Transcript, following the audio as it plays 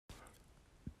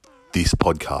This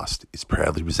podcast is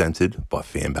proudly presented by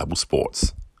FanBabble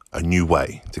Sports, a new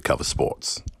way to cover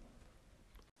sports.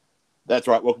 That's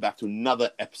right. Welcome back to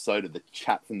another episode of the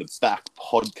Chat from the Back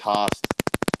podcast.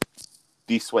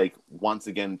 This week, once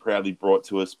again, proudly brought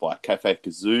to us by Cafe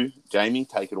Kazoo. Jamie,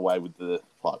 take it away with the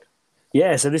plug.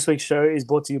 Yeah, so this week's show is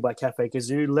brought to you by Cafe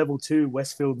Kazoo, Level 2,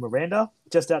 Westfield, Miranda,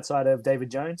 just outside of David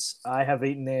Jones. I have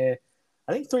eaten there,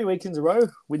 I think 3 weeks in a row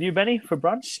with you, Benny, for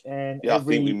brunch. And I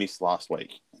think we missed last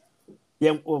week.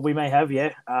 Yeah, well, we may have,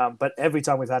 yeah. But every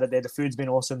time we've had it there, the food's been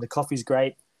awesome. The coffee's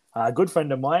great. A good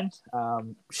friend of mine,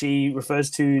 she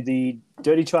refers to the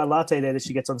dirty chai latte there that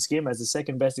she gets on Skim as the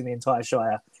second best in the entire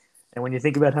Shire. And when you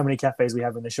think about how many cafes we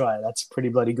have in the Shire, that's pretty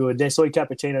bloody good. Their soy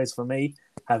cappuccinos, for me,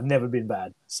 have never been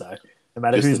bad. So no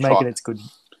matter who's making it, it's good.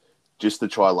 Just the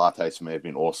chai lattes for me have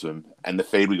been awesome. And the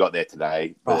feed we got there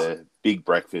today, the big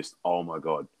breakfast, oh my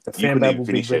God. The FanBabble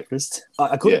big breakfast.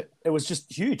 I couldn't. Yeah. It was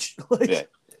just huge. Yeah.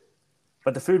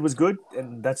 But the food was good,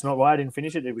 and that's not why I didn't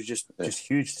finish it. It was just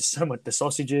huge. There's so much. The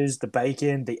sausages, the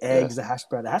bacon, the eggs, the hash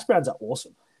brown. The hash browns are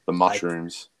awesome. The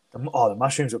mushrooms. The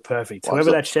mushrooms were perfect. Whoever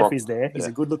that chef is there, he's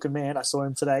a good-looking man. I saw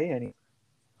him today, and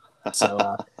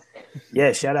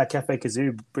shout out Cafe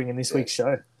Kazoo bringing this week's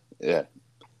show. Yeah,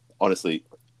 honestly,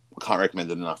 I can't recommend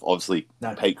it enough. Obviously,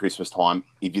 peak Christmas time.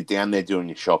 If you're down there doing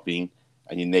your shopping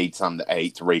and you need something to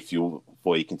eat to refuel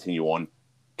before you continue on,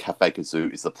 Cafe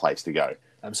Kazoo is the place to go.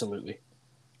 Absolutely.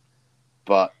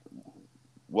 But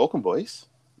welcome, boys.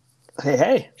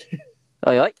 Hey.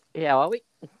 Hi. How are we?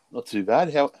 Not too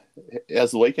bad.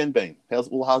 How's the weekend been? How's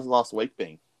the last week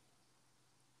been?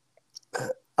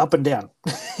 Up and down.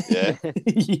 Yeah.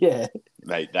 Yeah.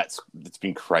 Mate, it's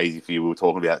been crazy for you. We were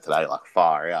talking about it today, like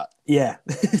far out. Yeah.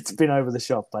 It's been over the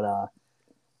shop, but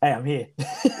hey, I'm here.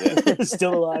 Yeah.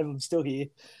 Still alive. I'm still here.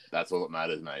 That's all that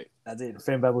matters, mate. That's it.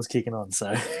 FanBabble's kicking on,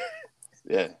 so.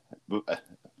 Yeah.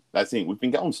 That's the thing. We've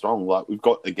been going strong. Like we've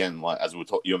got, again, like as you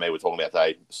and me were talking about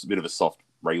today, it's a bit of a soft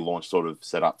relaunch sort of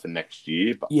set up for next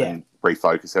year, but then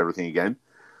refocus everything again.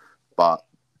 But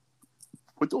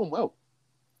we're doing well.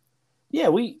 Yeah,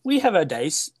 we have our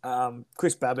days.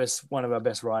 Chris Babas, one of our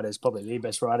best riders, probably the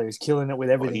best rider, is killing it with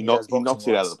everything. He knocks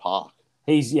it out of the park.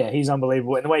 He's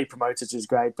unbelievable. And the way he promotes it is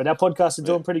great. But our podcasts are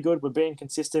doing pretty good. We're being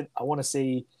consistent. I want to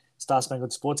see Star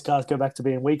Spangled Sportscast go back to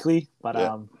being weekly. But,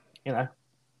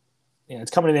 it's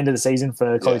coming to the end of the season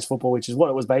for college football, which is what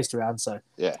it was based around. So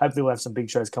hopefully we'll have some big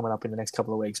shows coming up in the next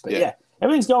couple of weeks. But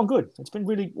everything's going good. It's been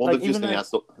really they've just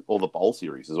announced all the bowl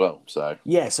series as well. So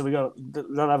so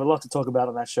we'll have a lot to talk about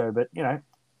on that show. But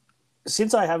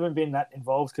since I haven't been that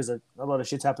involved because a lot of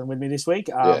shit's happened with me this week,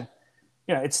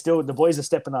 it's still the boys are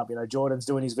stepping up. Jordan's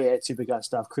doing his V8 Supercar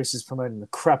stuff. Chris is promoting the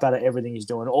crap out of everything he's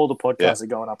doing. All the podcasts are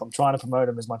going up. I'm trying to promote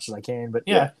them as much as I can. But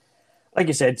like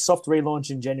you said, soft relaunch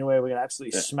in January. We're going to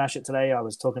absolutely smash it today. I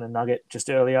was talking to Nugget just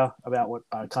earlier about what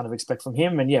I kind of expect from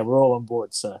him. And, we're all on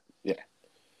board. So,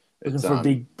 looking for a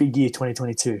big year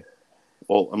 2022.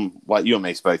 Well, like you and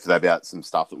me spoke today about some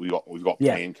stuff that we've got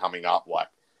planned coming up. Like,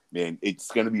 man, it's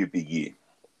going to be a big year.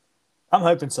 I'm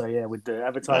hoping so, with the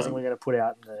advertising we're going to put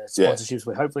out and the sponsorships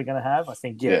we're hopefully going to have. I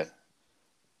think,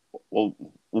 Well,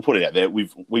 we'll put it out there.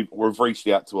 We've reached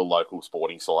out to a local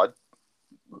sporting side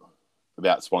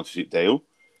about sponsorship deal.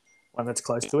 One that's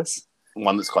close to us.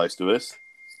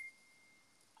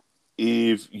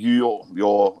 If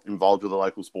you're involved with a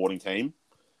local sporting team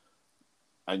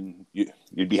and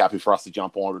you'd be happy for us to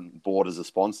jump on board as a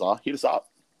sponsor, hit us up.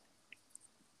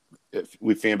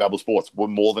 With FanBabble Sports, we're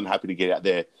more than happy to get out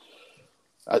there.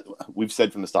 We've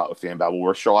said from the start with FanBabble,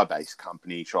 we're a Shire-based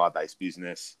company, Shire-based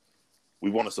business. We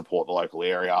want to support the local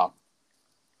area.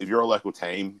 If you're a local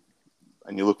team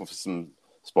and you're looking for some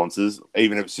sponsors,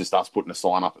 even if it's just us putting a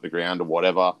sign up at the ground or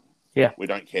whatever, we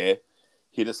don't care.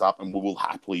 Hit us up and we will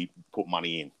happily put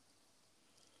money in.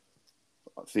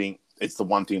 I think it's the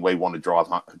one thing we want to drive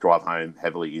home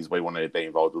heavily is we want to be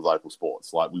involved with local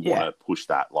sports. Like we want to push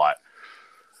that. Like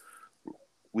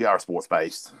we are a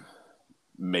sports-based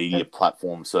media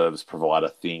platform service provider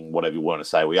thing, whatever you want to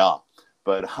say we are.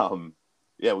 But we want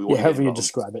to however you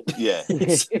describe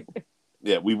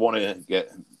it. We want to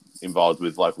get involved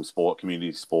with local sport,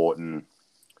 community sport, and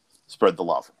spread the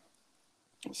love.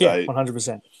 So,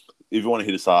 100%. If you want to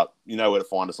hit us up, you know where to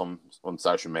find us on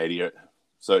social media.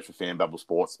 Search for FanBabble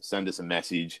Sports, send us a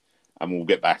message, and we'll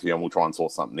get back to you and we'll try and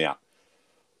sort something out.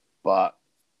 But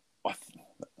I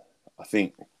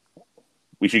think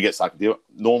we should get stuck to it.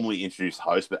 Normally introduce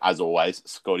hosts, but as always,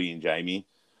 Scotty and Jamie.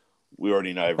 We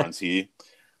already know everyone's here.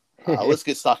 Let's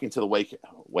get stuck into the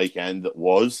weekend that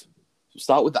was.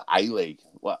 Start with the A-League.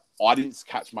 Well, I didn't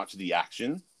catch much of the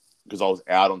action because I was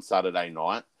out on Saturday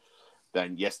night.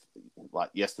 then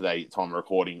yesterday, time of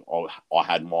recording, I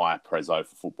had my prezzo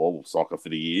for football, soccer for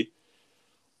the year.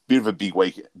 Bit of a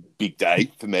big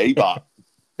day for me, but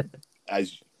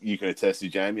as you can attest to,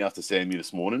 Jamie, after seeing me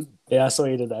this morning, Yeah, I saw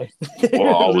you today.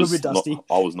 well, A little bit dusty.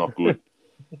 I was not good.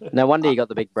 No wonder you got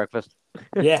the big breakfast.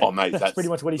 Yeah, Oh, mate, that's pretty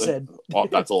much what he said.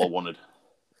 That's all I wanted.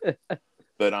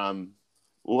 But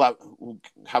we'll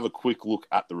have a quick look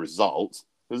at the results.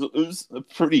 It was a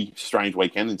pretty strange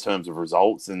weekend in terms of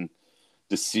results and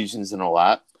decisions and all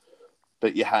that.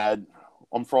 But you had,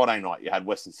 on Friday night, you had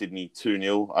Western Sydney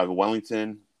 2-0 over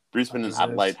Wellington. Brisbane and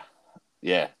Adelaide.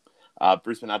 Yeah.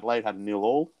 Brisbane Adelaide had a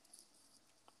 0-0.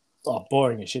 Oh,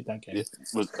 boring as shit, that game. It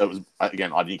was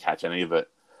again, I didn't catch any of it.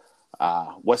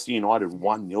 Western United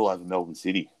 1-0 over Melbourne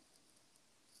City.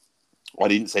 I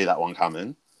didn't see that one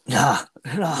coming. Nah.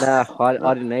 No,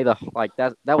 I didn't either. Like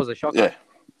that was a shocker.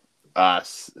 Yeah.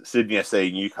 Sydney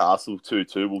FC Newcastle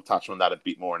 2-2. We'll touch on that a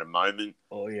bit more in a moment.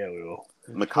 Oh, yeah, we will.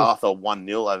 Macarthur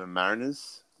 1-0 over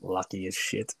Mariners. Lucky as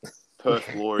shit. Perth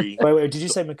Glory. Wait, did you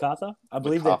say Macarthur? I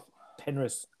believe they're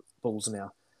Penrith Bulls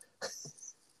now.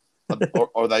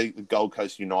 Are they the Gold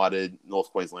Coast United,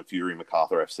 North Queensland Fury,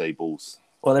 Macarthur FC Bulls?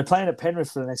 Well, they're playing at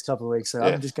Penrith for the next couple of weeks, so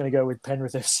I'm just going to go with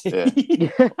Penrith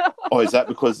FC. Yeah. Oh, is that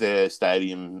because their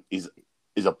stadium is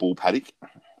a bull paddock?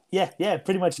 Yeah,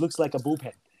 pretty much looks like a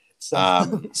bullpen.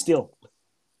 So, still,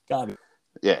 garbage.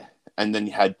 Yeah, and then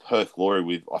you had Perth Glory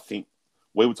with, I think,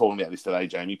 we were talking about this today,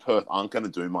 Jamie. Perth aren't going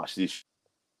to do much this.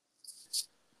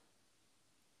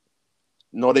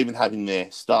 Not even having their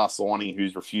star signing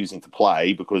who's refusing to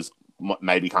play because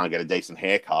maybe can't get a decent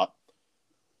haircut.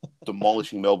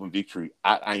 Demolishing Melbourne Victory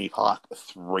at Amy Park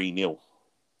 3-0.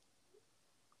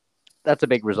 That's a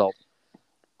big result.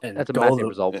 And That's a massive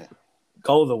result. Yeah.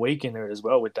 Goal of the week in there as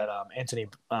well with that Anthony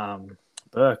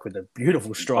Burke with a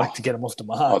beautiful strike to get him off the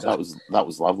mark. That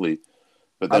was lovely.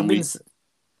 But then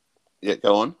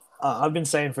go on. I've been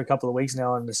saying for a couple of weeks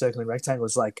now on the circling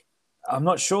rectangles, like, I'm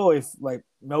not sure if like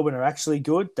Melbourne are actually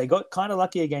good. They got kind of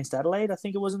lucky against Adelaide. I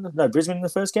think it was Brisbane in the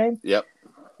first game. Yep.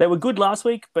 They were good last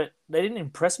week, but they didn't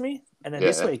impress me. And then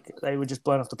this week, they were just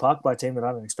blown off the park by a team that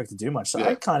I didn't expect to do much. So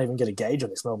I can't even get a gauge on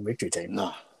this Melbourne Victory team.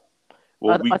 No.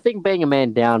 Well, I think being a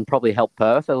man down probably helped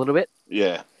Perth a little bit.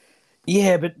 Yeah.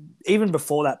 Yeah, but even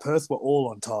before that, Perth were all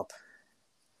on top.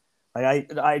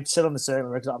 Like I said on the circuit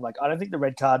record, I'm like, I don't think the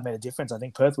red card made a difference. I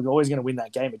think Perth were always going to win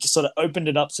that game. It just sort of opened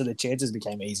it up so the chances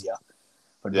became easier.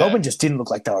 But Melbourne just didn't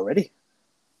look like they were ready.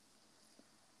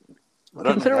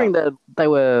 Considering that they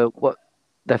were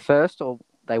first or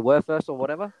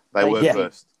whatever. They were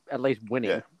first. At least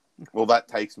winning. Yeah. Well, that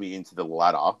takes me into the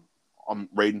ladder. I'm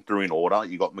reading through in order.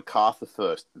 You got Macarthur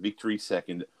first, Victory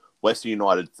second, Western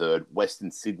United third,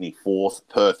 Western Sydney fourth,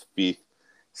 Perth fifth,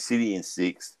 City in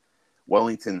sixth,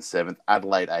 Wellington seventh,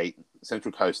 Adelaide 8,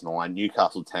 Central Coast 9,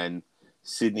 Newcastle 10,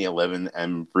 Sydney 11,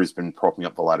 and Brisbane propping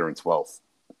up the ladder in 12th.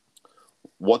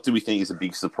 What do we think is a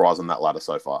big surprise on that ladder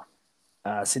so far?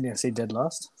 Sydney FC dead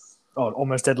last. Oh,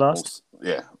 almost dead last.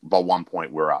 Yeah, by 1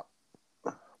 point we're up.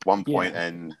 1 point,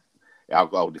 and our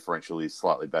goal differential is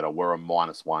slightly better. We're a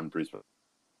 -1 Brisbane.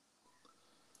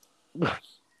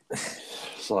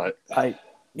 So I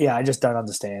just don't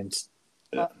understand.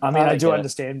 I mean, I do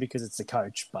understand because it's the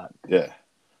coach, but yeah.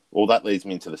 Well, that leads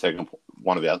me into the second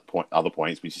one of the other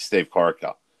points, which is Steve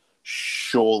Corica.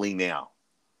 Surely now,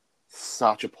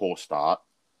 such a poor start.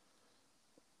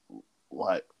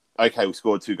 Like, okay, we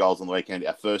scored 2 goals on the weekend,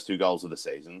 our first 2 goals of the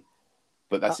season,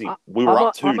 but that's it. We were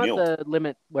up 2-0. I'm at the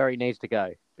limit where he needs to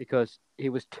go because he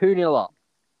was 2-0 up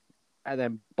and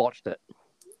then botched it.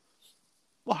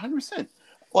 100%.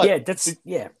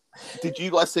 Did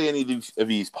you guys see any of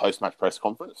his post-match press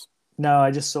conference? No,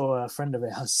 I just saw a friend of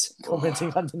ours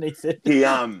commenting underneath it.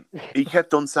 He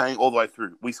kept on saying all the way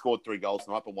through, we scored 3 goals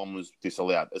tonight, but 1 was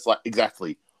disallowed. It's like,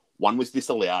 exactly, 1 was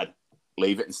disallowed,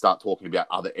 leave it and start talking about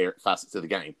other facets of the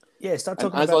game. Yeah, start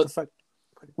talking about the fact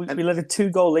we let a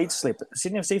 2-goal lead slip.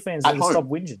 Sydney FC fans need to stop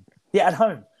whinging. Yeah, at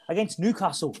home, against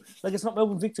Newcastle. Like, it's not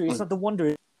Melbourne Victory, it's not the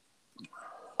Wanderers.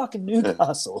 Fucking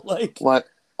Newcastle. Like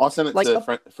I sent it to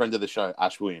a friend of the show,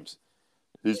 Ash Williams,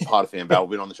 who's part of FanBell,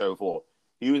 been on the show before.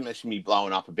 He was mentioning me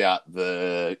blowing up about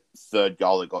the 3rd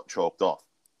goal that got chalked off.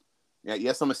 Now,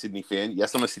 yes, I'm a Sydney fan.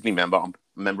 Yes, I'm a Sydney member.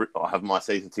 I have my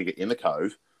season ticket in the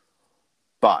Cove.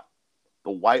 But the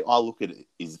way I look at it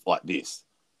is like this.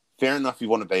 Fair enough, you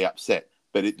want to be upset.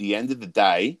 But at the end of the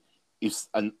day,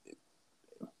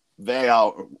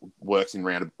 VAR works in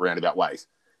roundabout ways.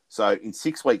 So in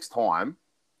 6 weeks' time,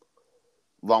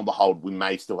 lo and behold, we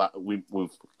may still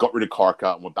we've got rid of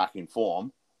Corica and we're back in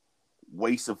form.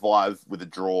 We survive with a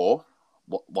draw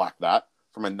like that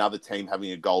from another team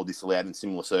having a goal disallowed in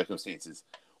similar circumstances.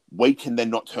 we can then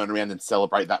not turn around and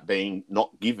celebrate that being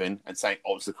not given and saying,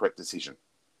 oh, it's the correct decision.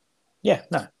 Yeah,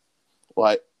 no.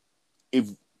 Like,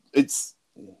 if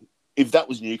that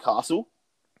was Newcastle,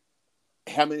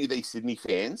 how many of these Sydney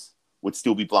fans would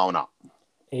still be blowing up?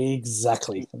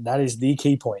 Exactly. That is the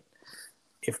key point.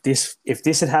 If this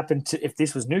had happened if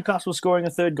this was Newcastle scoring a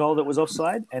third goal that was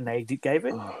offside and they gave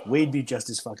it, we'd be just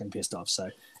as fucking pissed off. So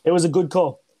it was a good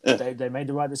call. Yeah. They made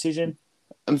the right decision.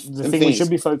 And The thing we should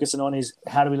be focusing on is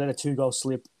how do we let a 2-goal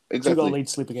lead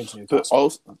slip against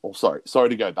Newcastle? But also, sorry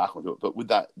to go back onto it, but with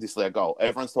that disallowed goal,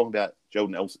 everyone's talking about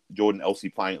Jordan Elsey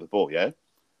playing at the ball, yeah?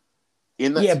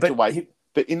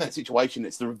 But in that situation,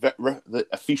 it's the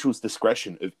official's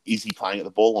discretion of is he playing at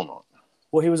the ball or not.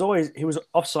 Well, he was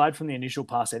offside from the initial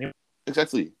pass anyway.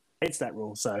 Exactly. It's that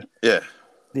rule. So yeah,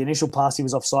 the initial pass he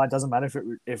was offside. Doesn't matter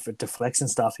if it deflects and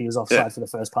stuff. He was offside for the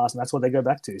first pass, and that's what they go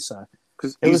back to. So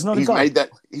because he's made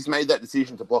that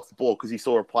decision to block the ball because he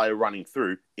saw a player running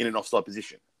through in an offside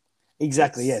position.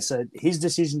 Exactly. Yeah. So his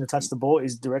decision to touch the ball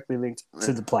is directly linked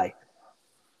to the play.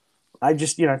 I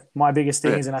just, my biggest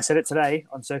thing is, and I said it today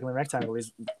on Circling Rectangle,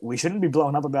 is we shouldn't be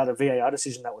blowing up about a VAR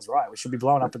decision that was right. We should be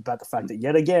blowing up about the fact that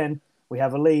yet again we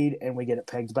have a lead and we get it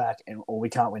pegged back, or we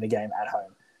can't win a game at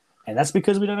home, and that's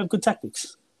because we don't have good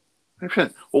tactics.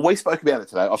 100%. Well, we spoke about it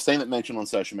today. I've seen it mentioned on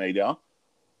social media.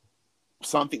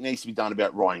 Something needs to be done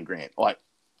about Ryan Grant. Like,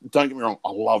 don't get me wrong, I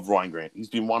love Ryan Grant. He's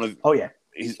been one of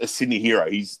he's a Sydney hero.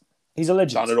 He's a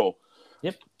legend. Done it all.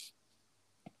 Yep.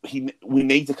 We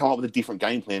need to come up with a different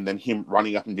game plan than him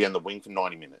running up and down the wing for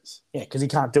 90 minutes. Yeah, because he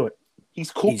can't do it.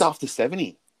 He's cooked after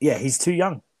 70. Yeah, he's too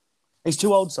young. He's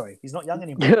too old, sorry. He's not young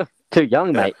anymore. Too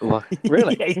young, mate.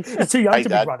 Really? Yeah, he's too young to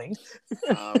Dad. be running.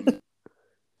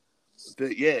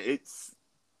 But yeah, it's...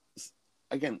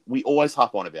 Again, we always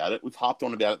harp on about it. We've harped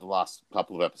on about it the last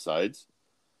couple of episodes.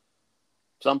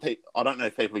 Some people... I don't know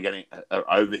if people are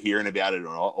overhearing about it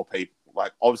or not, or people...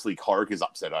 Like, obviously, Corrick is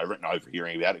upset over it and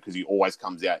overhearing about it because he always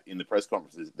comes out in the press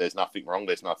conferences. There's nothing wrong.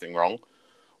 There's nothing wrong.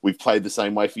 We've played the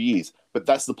same way for years. But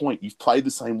that's the point. You've played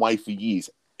the same way for years.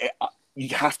 You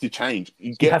have to change.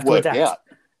 You get worked out.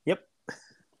 Yep.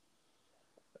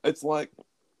 It's like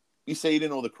you see it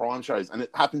in all the crime shows, and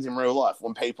it happens in real life.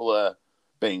 When people are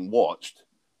being watched,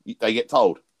 they get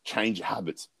told, change your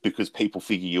habits because people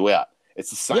figure you out. It's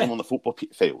the same on the football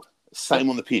field. Same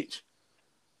on the pitch.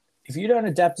 If you don't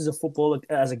adapt as a footballer,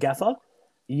 as a gaffer,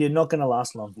 you're not going to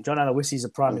last long. John Aloisi is a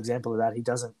prime example of that.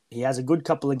 He has a good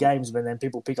couple of games, but then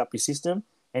people pick up your system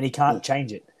and he can't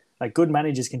change it. Like, good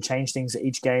managers can change things at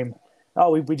each game. Oh,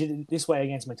 we did it this way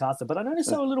against MacArthur, but I noticed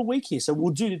they were a little weak here, so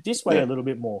we'll do it this way a little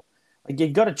bit more. Like,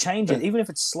 you've got to change it, even if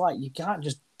it's slight. You can't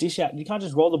just dish out. You can't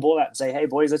just roll the ball out and say, hey,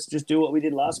 boys, let's just do what we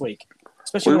did last week,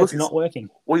 especially when it's not working.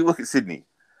 Well, you look at Sydney.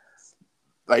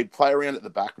 They play around at the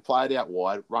back, play it out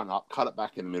wide, run up, cut it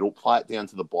back in the middle, play it down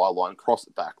to the byline, cross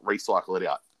it back, recycle it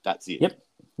out. That's it.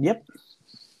 Yep.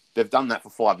 They've done that for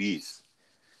 5 years.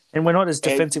 And we're not as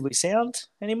defensively sound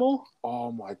anymore.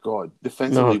 Oh, my God.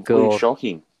 Defensively, really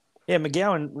shocking. Yeah,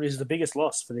 McGowan is the biggest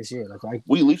loss for this year.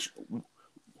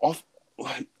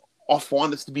 I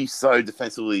find us to be so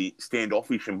defensively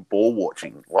standoffish and ball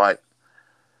watching. Like,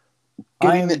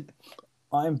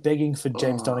 I am begging for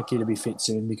James Donachie to be fit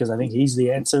soon because I think he's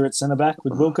the answer at centre back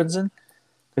with Wilkinson.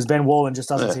 Because Ben Wallen just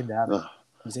doesn't seem to have it.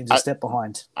 He seems a step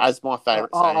behind. As my favourite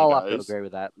saying goes... I'll have to agree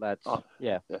with that.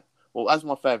 Yeah. Well, as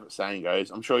my favourite saying goes,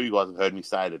 I'm sure you guys have heard me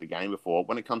say it at a game before,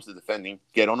 when it comes to defending,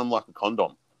 get on them like a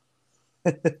condom.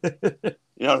 You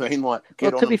know what I mean? Like,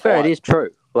 to be fair, it is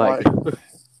true. Like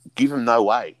give them no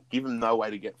way. Give them no way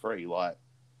to get free. Like,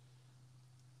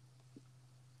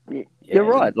 you're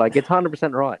right. Like, it's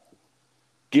 100% right.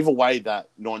 Give away that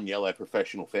non-yellow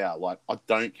professional foul. Like, I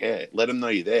don't care. Let them know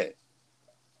you're there.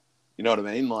 You know what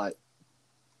I mean? Like,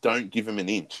 don't give them an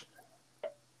inch.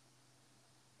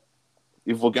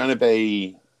 If we're going to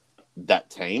be that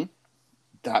team,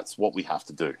 that's what we have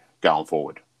to do going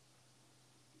forward.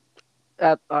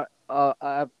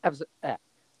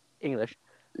 English.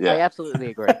 Yeah. I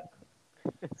absolutely agree.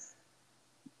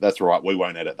 That's right. We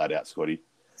won't edit that out, Scotty.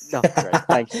 No, great.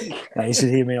 Thanks. No, you should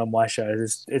hear me on my show.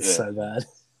 It's so bad.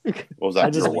 What was that? I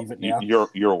just leave it now. You're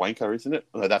a wanker, isn't it?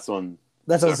 No, that's on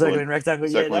Circling Rectangle.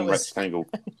 Rectangle.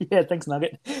 Yeah, thanks,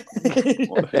 Nugget.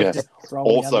 Yeah.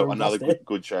 Also, another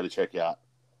good show to check out.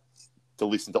 To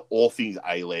listen to all things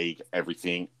A-League,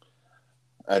 everything.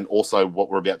 And also what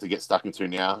we're about to get stuck into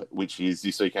now, which is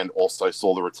this weekend also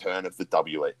saw the return of the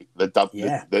W League.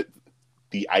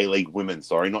 The A-League women,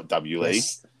 sorry, not W League.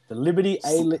 Yes. The Liberty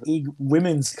A-League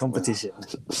women's competition.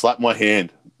 Slap my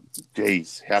hand.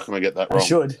 Jeez, how can I get that wrong? I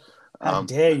should. How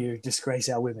dare you disgrace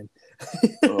our women?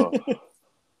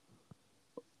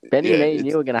 Benny, Yeah, me, and it's-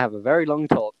 you are going to have a very long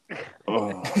talk.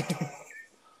 Oh.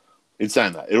 In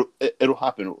saying that, it'll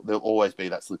happen. There'll always be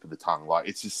that slip of the tongue. Like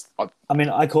it's just, I mean,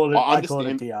 I called it. I I called it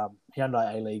understand. the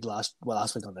Hyundai A League last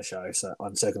week on the show. So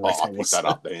on Circle I put that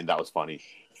up there, and that was funny.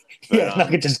 But, Yeah,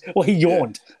 no, he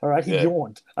yawned. All right, he Yeah.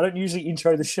 yawned. I don't usually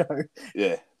intro the show.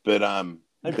 Yeah, but I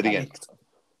again, panicked.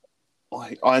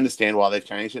 I understand why they've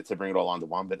changed it to bring it all under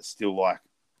one, but it's still like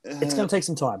It's going to take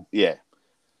some time. yeah.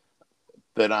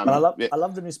 But But I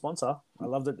love the new sponsor. I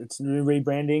love that it's new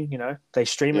rebranding. You know, they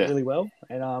stream it Yeah. really well,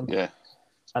 and yeah,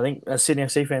 I think as Sydney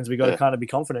FC fans, we got to Yeah. kind of be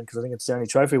confident because I think it's the only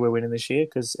trophy we're winning this year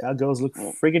because our girls look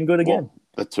Well, friggin' good again. well,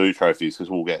 the 2 trophies because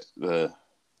we'll get the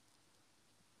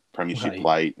premiership Right.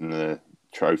 plate and the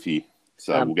trophy,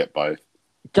 so we'll get both.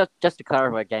 Just to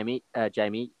clarify,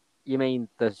 Jamie, you mean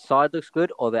the side looks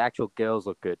good or the actual girls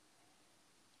look good?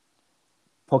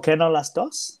 ¿Por qué no las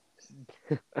dos?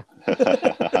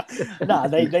 No,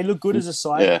 they look good as a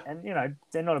side, Yeah. and you know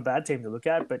they're not a bad team to look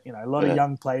at. But you know, a lot Yeah. of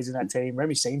young players in that team.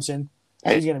 Remy Simpson,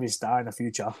 Hey. he's going to be a star in the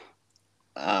future.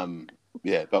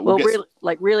 Yeah, but Well, we'll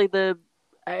get really, the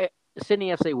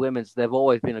Sydney FC women's, they've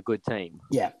always been a good team.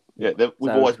 Yeah, we've So-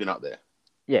 always been up there.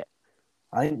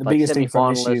 I think the Like biggest thing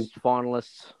from this year,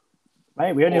 finalists.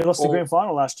 mate, we only lost the Or- grand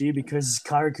final last year because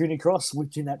Kyra Cooney Cross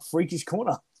whipped in that freakish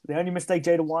corner. The only mistake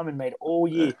Jada Wyman made all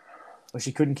year. But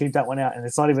she couldn't keep that one out, and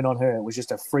it's not even on her. It was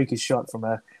just a freakish shot from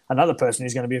another person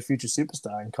who's going to be a future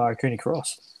superstar in Kyra Cooney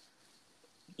Cross.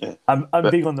 Yeah. I'm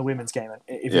But- big on the women's game.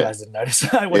 If you Yeah. guys didn't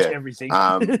notice, I watch Yeah. everything.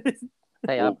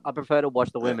 Hey, Well- I prefer to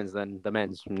watch the women's than the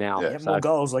men's now. Yeah. Get So, more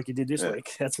goals like you did this Yeah.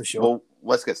 week. That's for sure. Well,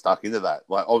 let's get stuck into that.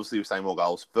 Like, obviously, we're saying more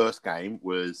goals. First game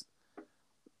was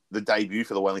the debut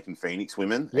for the Wellington Phoenix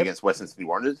women Yep. against Western Sydney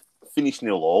Wanderers. Finished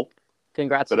 0-0.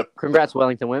 congrats, But- congrats,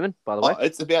 Wellington women. By the way,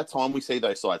 It's about time we see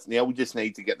those sides. Now we just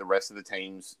need to get the rest of the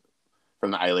teams from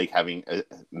the A League having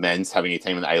men's having a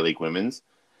team in the A League women's,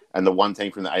 and the one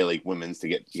team from the A League women's to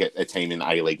get a team in the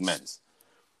A League men's.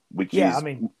 Which Yeah, is, I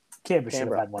mean, Canberra should have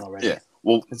Canberra. had one already. yeah.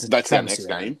 Well, It's a that's our travesty,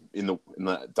 next right? game in the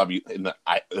not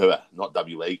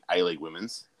W League, A League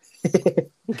women's.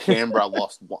 Canberra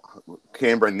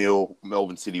Canberra 0,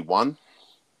 Melbourne City 1.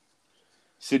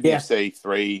 Sydney Yeah. FC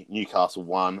 3, Newcastle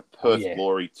 1, Perth Yeah.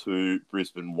 Glory 2,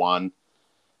 Brisbane 1.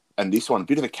 And this one, a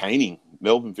bit of a caning.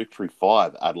 Melbourne Victory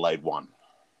 5, Adelaide 1.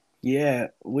 Yeah,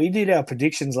 we did our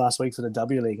predictions last week for the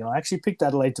W League, and I actually picked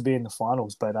Adelaide to be in the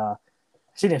finals, but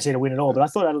Sydney FC to win it all. But I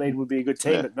thought Adelaide would be a good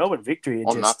team, Yeah. but Melbourne Victory are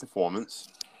On that just performance,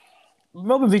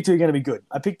 Melbourne Victory are going to be good.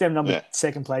 I picked them Yeah.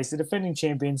 second place. The defending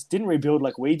champions didn't rebuild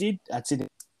like we did at Sydney.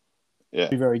 Yeah.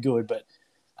 Be very good, but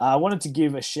I wanted to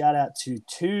give a shout out to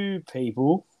 2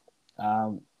 people.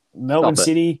 Melbourne Stop it.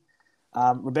 City,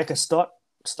 Rebecca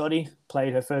Stoddy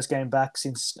played her first game back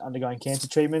since undergoing cancer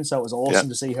treatment, so it was awesome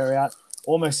to see her out.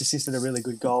 Almost assisted a really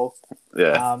good goal.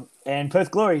 yeah. And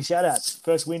Perth Glory, shout out,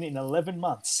 first win in 11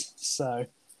 months. So,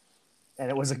 and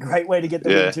it was a great way to get the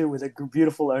Yeah. win too, with a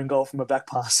beautiful own goal from a back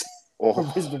pass from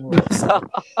Oh, Brisbane. Roar. So,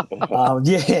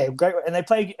 yeah, great. And they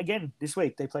play again this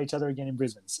week. They play each other again in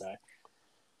Brisbane. So,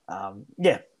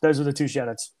 yeah, those were the 2 shout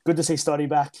outs. Good to see Stoddy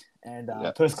back, and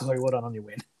Yeah. Perth Glory, well done on your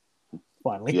win.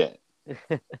 Finally.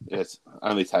 yeah. Yes.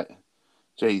 Only take.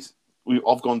 Geez,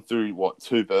 I've gone through,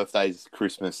 2 birthdays,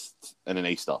 Christmas, and an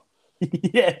Easter.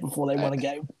 Yeah, before they won a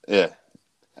game. Yeah.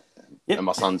 Yep. And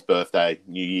my son's birthday,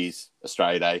 New Year's,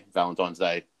 Australia Day, Valentine's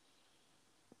Day.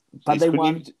 But Jeez, they couldn't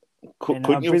won. you- And, couldn't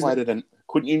you have Brisbane-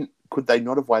 waited could they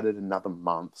not have waited another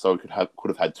month so we could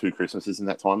have had 2 Christmases in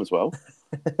that time as well?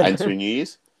 And 2 New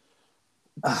Years?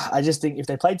 I just think if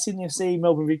they played Sydney FC,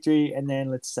 Melbourne Victory, and then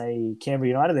let's say Canberra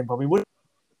United, then probably would.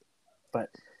 But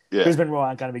Yeah. Brisbane Roar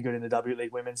aren't going to be good in the W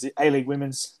League women's, A League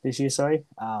women's this year. Sorry,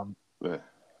 Yeah.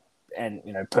 and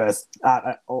you know Perth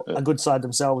are a good side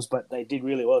themselves, but they did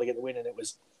really well to get the win, and it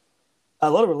was a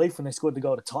lot of relief when they scored the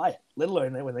goal to tie it, let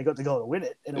alone when they got the goal to win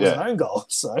it, and it was Yeah. an own goal.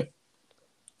 So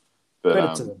But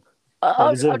credit to them.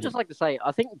 I'd deserved just it. like to say,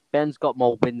 I think Ben's got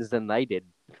more wins than they did.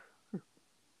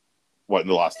 what, in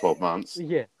the last 12 months?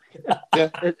 Yeah. Yeah.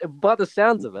 By the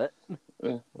sounds of it.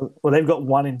 Well, they've got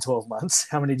 1 in 12 months.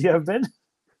 How many do you have, Ben?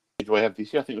 Do we have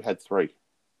this year? I think we had 3.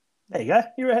 There you go.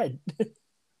 You're ahead.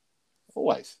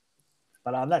 Always.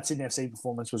 But that Sydney FC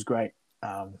performance was great.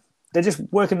 They're just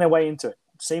working their way into it.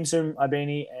 Seamsum,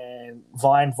 Ibini, and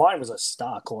Vine. Vine was a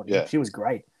star, Courtney. Yeah. She was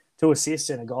great. 2 assists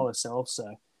and a goal herself.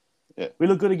 So Yeah. we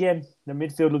look good again. The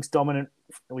midfield looks dominant.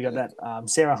 We got that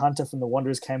Sarah Hunter from the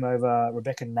Wanderers came over.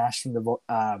 Rebecca Nash from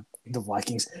the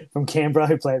Vikings from Canberra,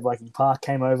 who played at Viking Park,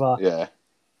 came over. Yeah.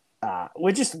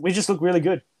 We just look really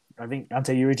good. I think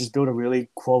Ante Yuri just built a really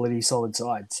quality, solid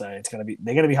side. So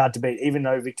they're gonna be hard to beat. Even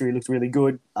though Victory looks really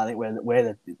good, I think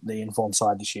we're the informed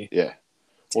side this year. Yeah.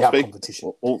 Our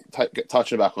competition.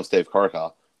 Touching back on Steve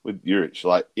Corica with Juric,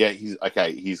 like, yeah, he's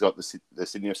okay. He's got the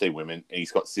Sydney FC women, and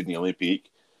he's got Sydney Olympic.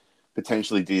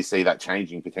 Potentially, do you see that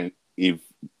changing? If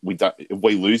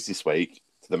we lose this week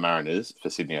to the Mariners for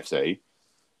Sydney FC,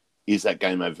 is that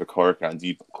game over for Corica? And do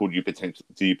you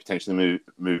potentially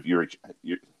move Juric,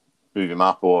 move him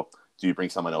up, or do you bring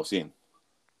someone else in?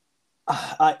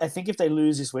 I think if they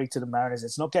lose this week to the Mariners,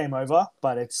 it's not game over,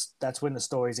 but that's when the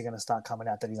stories are going to start coming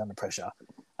out that he's under pressure.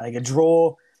 I think a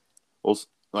draw. Also,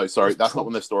 no, sorry, that's not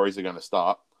when the stories are going to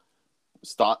start.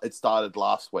 It started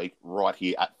last week right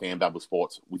here at Fan Babble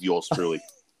Sports with yours truly.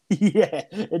 Yeah,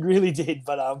 it really did.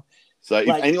 But so if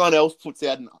anyone else puts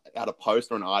out a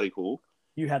post or an article,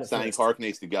 you had it saying Corica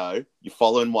needs to go,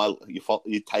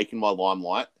 you're taking my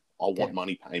limelight. I want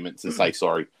money payments and say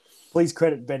sorry. Please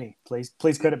credit Benny.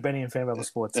 Please credit Benny and Fan Babble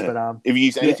Sports. Yeah. But if you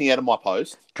use anything out of my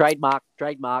post, trademark.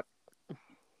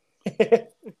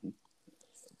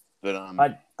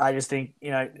 But I just think,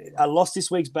 a loss this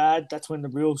week's bad. That's when the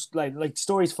real like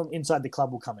stories from inside the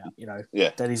club will come out.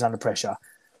 That he's under pressure,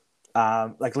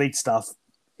 like leaked stuff.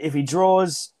 If he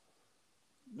draws,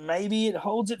 maybe it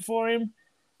holds it for him.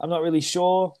 I'm not really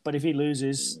sure, but if he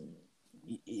loses,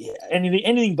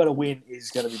 anything but a win is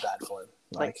going to be bad for him.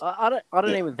 Like I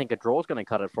don't even think a draw is going to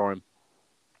cut it for him.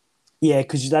 Yeah,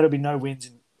 because that'll be no wins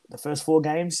in the first 4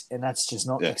 games, and that's just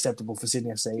not acceptable for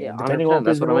Sydney FC. Yeah, depending on what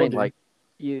that's what I mean. Do, like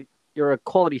you're a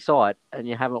quality side, and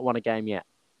you haven't won a game yet.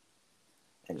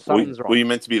 Something's wrong. Well, you're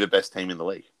meant to be the best team in the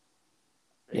league.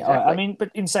 Yeah, exactly. I mean,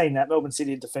 but in saying that, Melbourne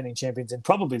City are defending champions and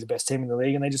probably the best team in the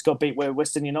league, and they just got beat by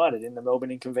Western United in the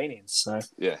Melbourne Inconvenience. So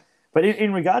yeah. But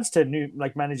in regards to new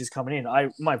managers coming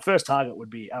in, my first target would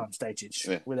be Alen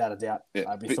Stejcic, without a doubt. Yeah.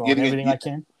 I'd be throwing everything I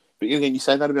can. But again, you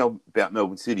say that about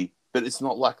Melbourne City, but it's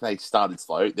not like they started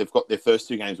slow. They've got their first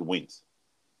 2 games of wins.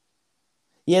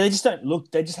 Yeah, they just haven't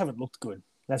looked good.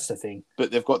 That's the thing.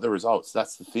 But they've got the results.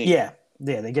 That's the thing. Yeah,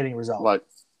 they're getting results. Like,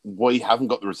 we haven't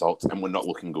got the results, and we're not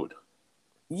looking good.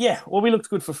 Yeah, well, we looked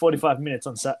good for 45 minutes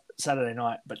on Saturday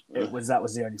night, but that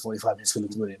was the only 45 minutes we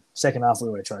looked good in. Second half, we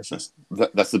were atrocious.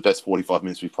 That's the best 45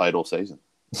 minutes we've played all season.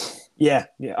 Yeah.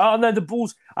 Oh, no, the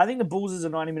Bulls. I think the Bulls'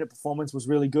 90-minute performance was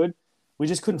really good. We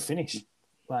just couldn't finish.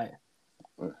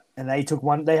 And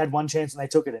they had one chance and they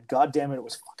took it. And God damn it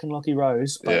was fucking Lockie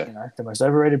Rose. But, the most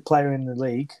overrated player in the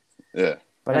league. Yeah.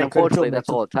 But unfortunately, that's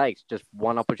all it takes. Just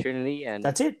one opportunity and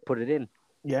that's it. Put it in.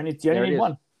 You only need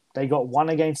one. They got one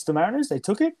against the Mariners. They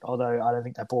took it, although I don't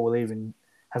think that ball will even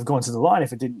have gone to the line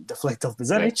if it didn't deflect off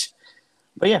Bozanic.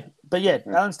 Yeah. But Alen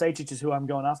Stejcic is who I'm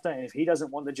going after. And if he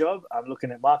doesn't want the job, I'm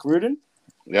looking at Mark Rudin.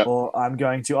 Yep. Or I'm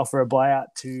going to offer a buyout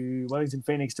to Wellington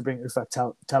Phoenix to bring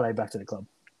Ufak Talay back to the club.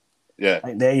 Yeah.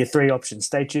 They're your 3 options,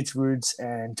 Stejcic, Rudes,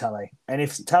 and Talay. And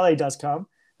if Talay does come,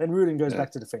 then Rudin goes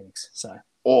back to the Phoenix. So.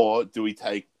 Or do we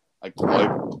take a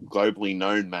globally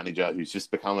known manager who's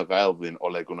just become available in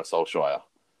Ole Gunnar Solskjaer?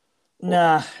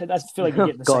 Nah, I feel like you're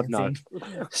getting the God, same no.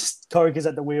 thing. Corica's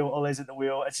at the wheel, Ole's at the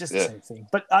wheel. It's just the same thing.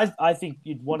 But I think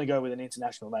you'd want to go with an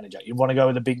international manager. You'd want to go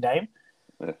with a big name.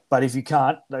 Yeah. But if you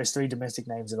can't, those 3 domestic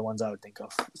names are the ones I would think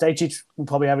of. Stejcic will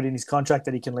probably have it in his contract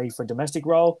that he can leave for a domestic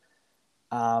role.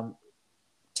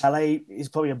 Talay is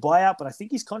probably a buyout, but I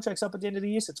think his contract's up at the end of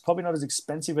the year, so it's probably not as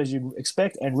expensive as you'd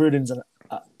expect. And Rudin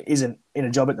isn't in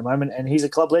a job at the moment, and he's a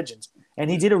club legend. And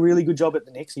he did a really good job at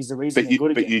the Knicks. He's the reason they're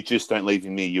good again. But you just don't leave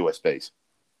him near USBs.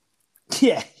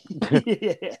 Yeah.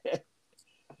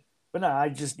 But no,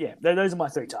 those are my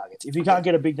 3 targets. If you can't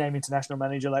get a big name international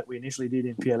manager like we initially did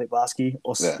in Pierre Litbarski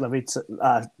or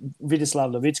Vladislav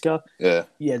Levitska,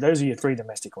 those are your 3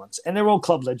 domestic ones. And they're all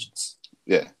club legends.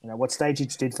 Yeah. What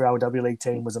Stejcic did for our W League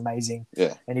team was amazing.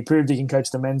 Yeah. And he proved he can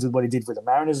coach the men's with what he did with the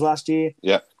Mariners last year.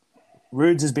 Yeah.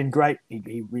 Rudes has been great.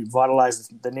 He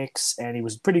revitalized the Knicks, and he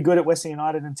was pretty good at Western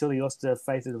United until he lost the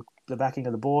faith of the backing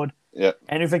of the board. Yeah.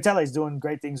 And Ufak Talay is doing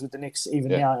great things with the Knicks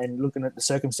even now, and looking at the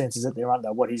circumstances that they're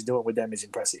under, what he's doing with them is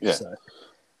impressive. Yeah. So.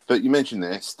 But you mentioned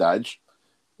there, Stage.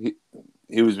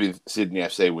 He was with Sydney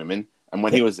FC women, and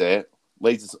when he was there,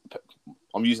 Leeds.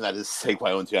 I'm using that as a segue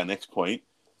onto our next point.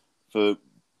 For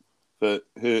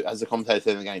who, as a commentator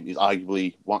in the game, is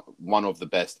arguably one of the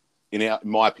best, in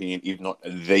my opinion, if not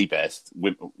the best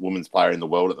women's player in the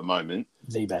world at the moment.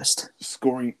 The best.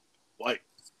 Scoring like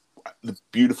the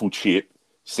beautiful chip,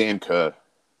 Sam Kerr.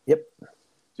 Yep.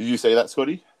 Did you see that,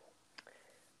 Scotty?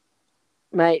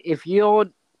 Mate, if you're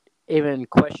even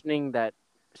questioning that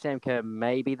Sam Kerr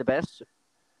may be the best,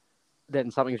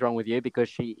 then something's wrong with you, because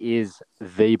she is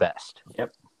the best.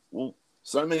 Yep. Well,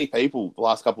 so many people, the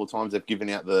last couple of times they've given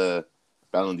out the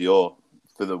Ballon d'Or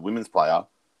for the women's player,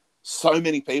 so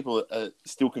many people are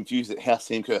still confused at how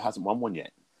Sam Kerr hasn't won one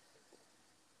yet.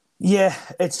 Yeah,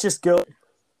 it's just girls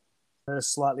are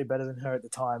slightly better than her at the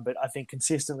time, but I think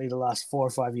consistently the last 4 or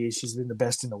 5 years she's been the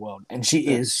best in the world, and she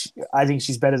is. I think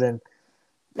she's better than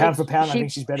pound for pound. I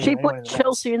think she's better She than anyone in put the men's.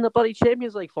 Chelsea in the bloody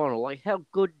Champions League final. Like, how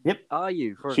good are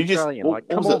you for an She just Australian? what Like,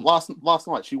 come was on. it last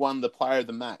night? She won the Player of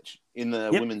the Match in the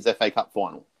Women's FA Cup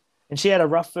final, and she had a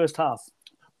rough first half.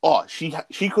 Oh, she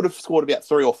could have scored about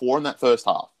 3 or 4 in that first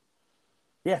half.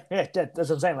 Yeah, that's what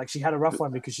I'm saying. Like, she had a rough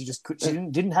one because she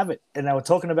didn't have it, and they were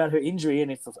talking about her injury.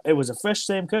 And if it was a fresh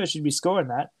Sam Kerr, she'd be scoring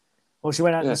that. Well, she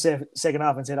went out in the second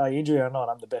half and said, "Oh, injury or not,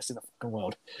 I'm the best in the fucking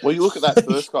world." Well, you look at that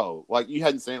first goal. Like, you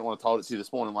hadn't seen it when I told it to you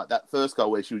this morning. Like, that first goal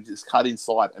where she would just cut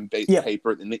inside and beat the keeper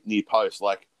at the near post.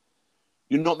 Like,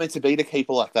 you're not meant to beat a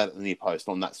keeper like that at the near post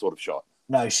on that sort of shot.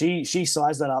 No, she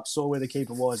sized that up, saw where the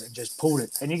keeper was, and just pulled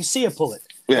it. And you can see her pull it.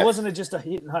 Yeah. It wasn't just a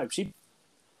hit and hope.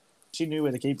 She knew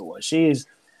where the keeper was. She is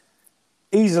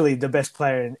easily the best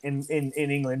player in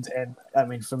England. And, I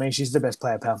mean, for me, she's the best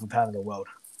player pound for pound in the world.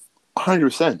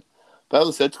 100%. That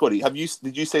was said, Scotty.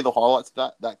 Did you see the highlights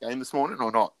of that game this morning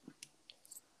or not?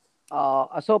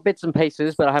 I saw bits and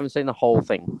pieces, but I haven't seen the whole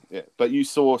thing. Yeah, but you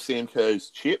saw Sam Kerr's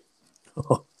chip?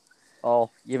 Oh,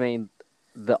 you mean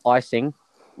the icing?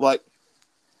 Like,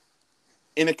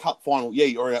 in a cup final,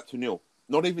 you're up to 0.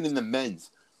 Not even in the men's.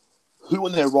 Who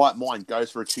in their right mind goes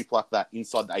for a chip like that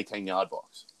inside the 18-yard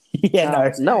box?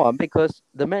 Yeah, no one, because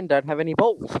the men don't have any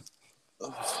balls.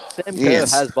 Sam Kerr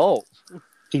has balls.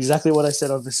 Exactly what I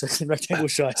said on the second rectangle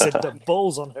shot. I said the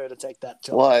balls on her to take that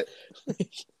job.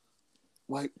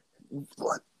 Like,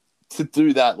 to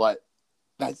do that, like,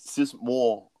 that's just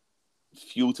more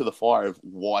fuel to the fire of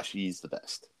why she is the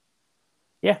best.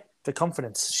 Yeah, the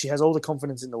confidence. She has all the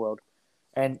confidence in the world.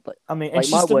 And, I mean, and like,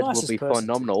 she's my the words nicest will be person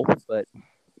phenomenal, but...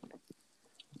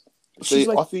 See,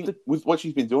 I think with what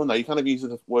she's been doing, though, you can't even use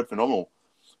the word phenomenal.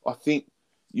 I think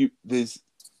there's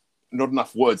not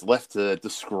enough words left to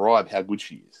describe how good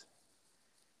she is.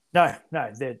 No.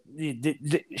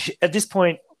 At this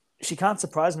point, she can't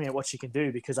surprise me at what she can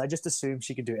do because I just assume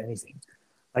she can do anything.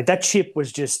 Like, that chip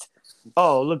was just,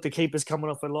 oh, look, the keeper's coming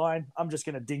off a line. I'm just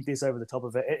going to dink this over the top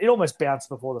of it. It almost bounced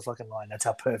before the fucking line. That's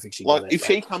how perfect she was. Like, if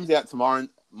she comes out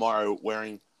tomorrow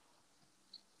wearing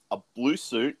a blue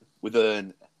suit with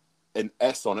an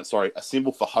S on it, a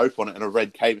symbol for hope on it, and a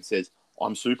red cape that says,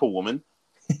 "I'm Superwoman,"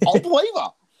 I'll believe her.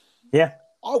 Yeah.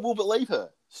 I will believe her.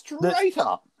 Straight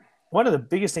up. One of the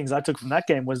biggest things I took from that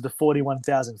game was the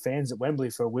 41,000 fans at Wembley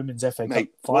for a women's FA Cup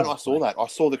final. When I saw that, I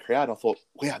saw the crowd, I thought,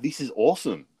 wow, this is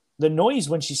awesome. The noise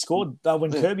when she scored,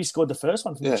 when Kirby scored the first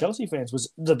one from the Chelsea fans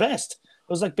was the best. It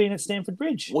was like being at Stamford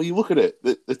Bridge. Well, you look at it,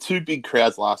 the two big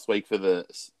crowds last week for the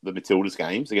Matildas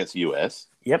games against the US.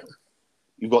 Yep.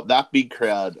 You've got that big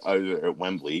crowd over at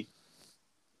Wembley.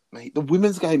 Mate, the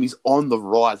women's game is on the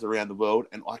rise around the world,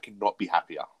 and I could not be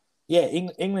happier. Yeah,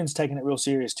 England's taking it real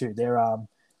serious too. They're, I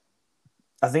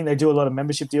think they do a lot of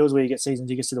membership deals where you get season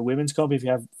tickets to the women's comp if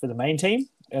you have for the main team,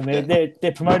 and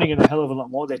they're promoting it a hell of a lot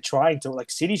more. They're trying to,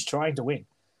 like, City's trying to win.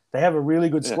 They have a really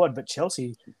good squad, but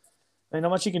Chelsea, I mean, not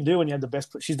much you can do when you have the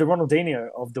best. She's the Ronaldinho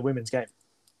of the women's game.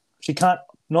 She can't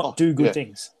do good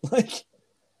things.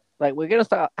 Like, we're going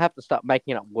to have to start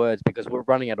making up words because we're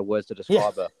running out of words to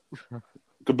describe her.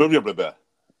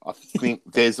 I think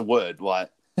there's a word,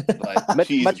 like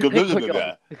she's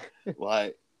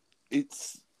like,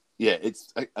 it's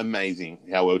amazing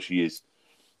how well she is.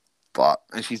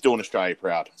 And she's doing Australia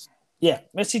proud. Yeah,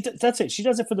 that's it. She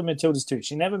does it for the Matildas too.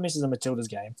 She never misses a Matildas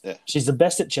game. Yeah. She's the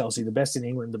best at Chelsea, the best in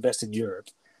England, the best in Europe.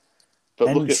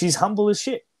 But she's humble as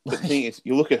shit. The thing is,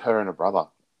 you look at her and her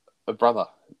brother,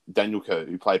 Daniel Kerr,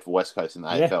 who played for West Coast in the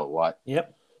AFL,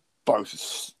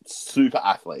 both super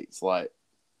athletes. Like,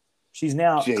 she's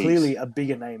now clearly a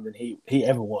bigger name than he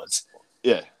ever was.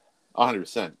 Yeah,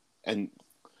 100%, and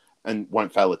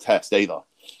won't fail a test either,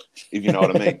 if you know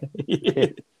what I mean. Yeah.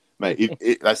 Mate,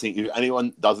 if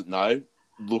anyone doesn't know,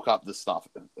 look up the stuff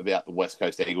about the West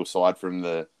Coast Eagles side from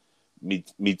the mid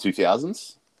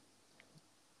 2000s,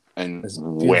 and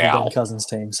wow, Ben Cousins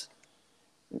teams.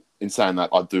 In saying that,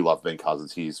 I do love Ben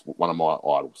Cousins. He's one of my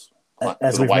idols.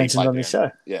 As we've mentioned on this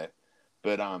show. Yeah.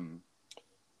 But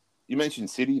you mentioned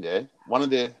City there. One of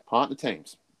their partner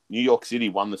teams, New York City,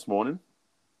 won this morning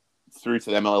through to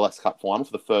the MLS Cup final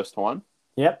for the first time.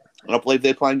 Yep. And I believe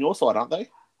they're playing your side, aren't they?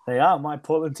 They are. My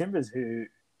Portland Timbers, who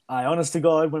I, honest to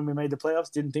God, when we made the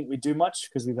playoffs, didn't think we'd do much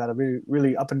because we've had a really,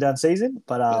 really up and down season.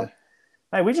 But,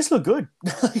 mate, we just look good.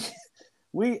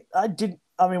 We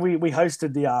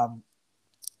hosted the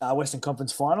Western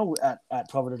Conference final at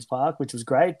Providence Park, which was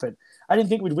great, but I didn't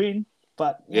think we'd win.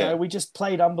 But you know, we just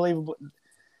played unbelievable.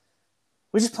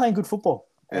 We're just playing good football.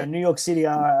 Yeah. And New York City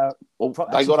are.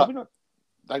 They got up.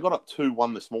 they got up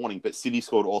 2-1 this morning, but City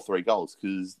scored all 3 goals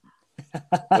because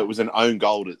it was an own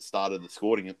goal that started the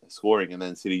scoring, and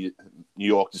then New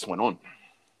York just went on.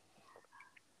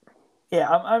 Yeah,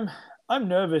 I'm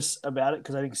nervous about it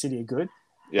because I think City are good.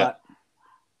 Yeah. But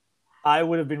I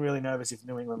would have been really nervous if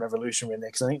New England Revolution were in there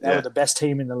because I think they were the best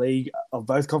team in the league of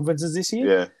both conferences this year.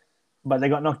 Yeah. But they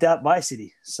got knocked out by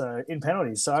City, so in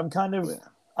penalties. So I'm kind of,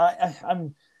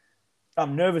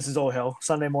 I'm nervous as all hell.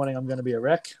 Sunday morning I'm going to be a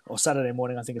wreck, or Saturday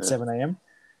morning I think it's 7 a.m.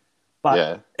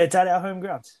 But it's at our home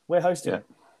ground. We're hosting it,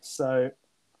 so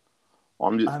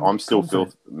I'm still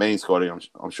feel. Me and Scotty,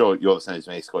 I'm sure you're the same as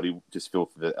me, Scotty. Just feel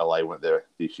for the LA went there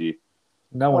this year.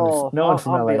 No one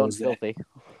from LA was there.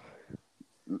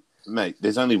 Mate,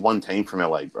 there's only one team from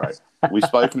LA, bro. We've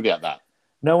spoken about that.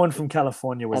 No one from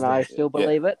California was and there. I still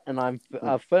believe it, and I'm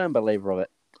a firm believer of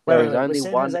it. Wait, There is only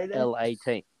one Jose LA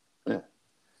team. Yeah.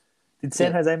 Did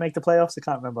San Jose make the playoffs? I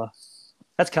can't remember.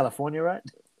 That's California, right?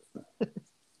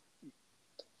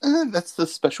 That's the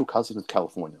special cousin of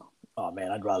California. Oh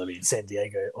man, I'd rather be in San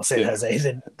Diego or San Jose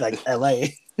than like LA.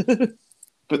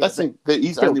 But that's the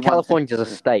he's Still, only California's one a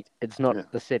state. It's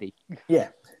not the city. Yeah.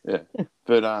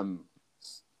 But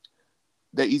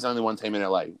there is only one team in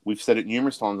LA. We've said it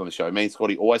numerous times on the show. Me and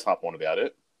Scotty always harp on about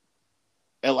it.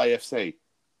 LAFC.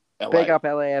 LA. Big up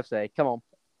LAFC. Come on.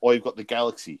 Or you've got the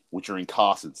Galaxy, which are in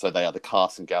Carson, so they are the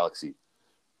Carson Galaxy.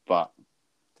 But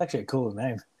it's actually a cool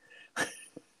name.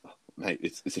 Mate,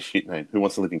 it's a shit name. Who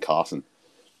wants to live in Carson?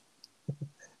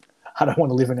 I don't want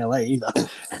to live in LA either.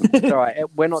 It's all right.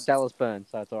 We're not Dallas Burns,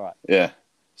 so it's all right. Yeah.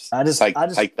 I just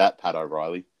take that, Pat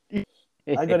O'Reilly.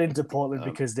 I got into Portland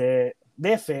because they're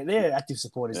fair. Their active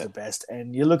support is the best,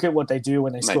 and you look at what they do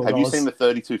when they score have goals. You seen the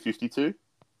 32-52?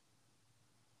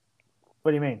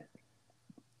 What do you mean?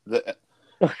 The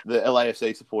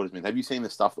LAFC supporters, man. Have you seen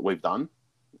the stuff that we've done?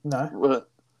 No. Well,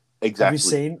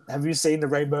 exactly. Have you seen the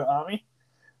Rainbow Army?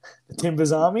 The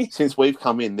Timbers Army? Since we've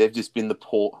come in, they've just been the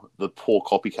poor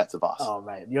copycats of us. Oh,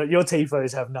 mate. Your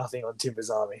tifos have nothing on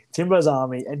Timbers Army. Timbers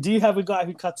Army. And do you have a guy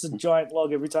who cuts a giant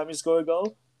log every time you score a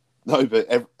goal? No, but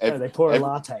they pour a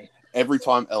latte. Every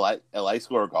time LA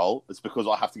score a goal, it's because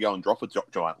I have to go and drop a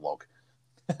giant log.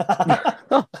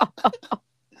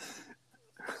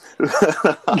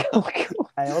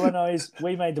 Hey, all I know is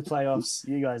we made the playoffs.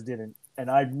 You guys didn't. And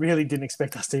I really didn't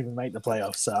expect us to even make the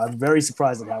playoffs. So I'm very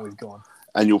surprised at how we've gone.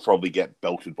 And you'll probably get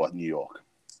belted by New York.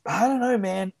 I don't know,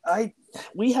 man. I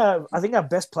think our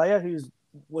best player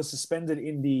was suspended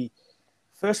in the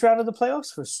first round of the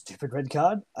playoffs for a stupid red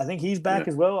card. I think he's back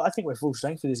as well. I think we're full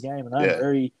strength for this game, and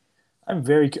I'm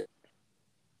very good.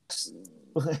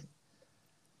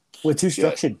 We're too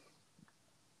structured.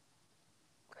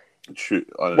 Shoot,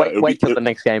 I don't know. Wait till the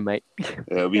next game, mate.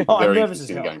 It'll be I'm nervous as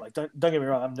hell. Like, don't get me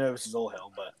wrong, I'm nervous as all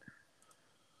hell, but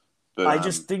I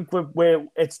just think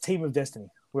it's a team of destiny.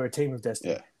 We're a team of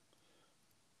destiny. Yeah.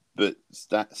 But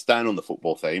staying on the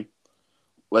football theme,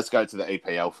 let's go to the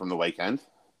EPL from the weekend.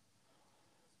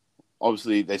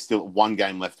 Obviously, there's still one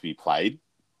game left to be played.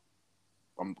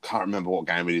 I can't remember what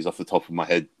game it is off the top of my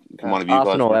head. Can one of you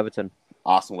Arsenal, Everton.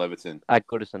 Arsenal, Everton. At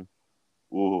Goodison.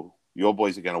 Ooh, your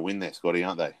boys are going to win there, Scotty,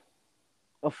 aren't they?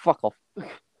 Oh, fuck off.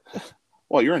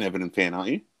 Well, you're an Everton fan, aren't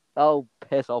you? Oh,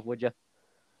 piss off, would you?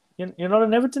 You're not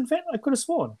an Everton fan? I could have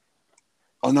sworn.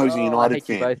 Oh, no, he's a United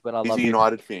fan. Both, but he's a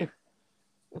United fan.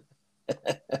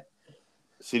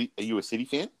 City? Are you a City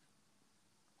fan?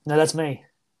 No, that's me.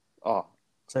 Oh.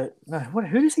 So, no,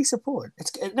 who does he support?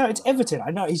 It's Everton.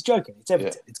 I know, he's joking. It's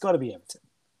Everton. Yeah. It's got to be Everton.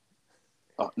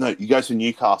 Oh, no, you go to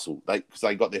Newcastle because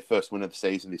they got their first win of the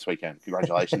season this weekend.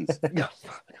 Congratulations. You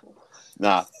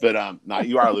are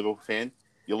a Liverpool fan.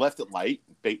 You left it late,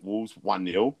 beat Wolves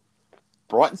 1-0.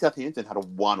 Brighton Southampton had a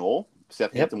 1-1.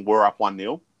 Southampton were up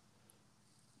 1-0.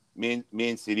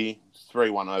 Man City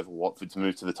 3-1 over Watford to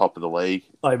move to the top of the league.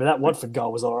 Oh, but that Watford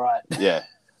goal was all right. Yeah.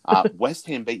 West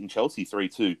Ham beating Chelsea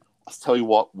 3-2. I'll tell you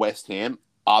what, West Ham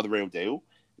are the real deal.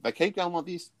 If they keep going like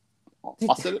this,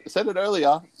 I said it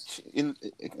earlier in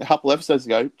a couple episodes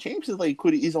ago, Champions League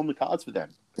is on the cards for them.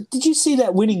 Did you see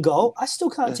that winning goal? I still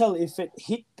can't tell if it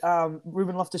hit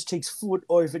Ruben Loftus-Cheek's foot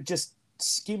or if it just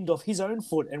skimmed off his own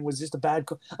foot and was just a bad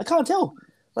call. I can't tell.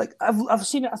 Like, I've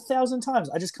seen it 1,000 times.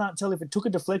 I just can't tell if it took a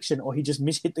deflection or he just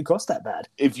mishit the cross that bad.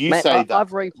 If you say that... I've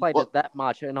replayed it that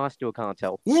much and I still can't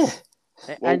tell. Yeah.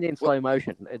 And in slow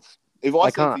motion. If I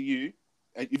said to you,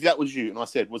 if that was you and I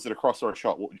said, was it a cross or a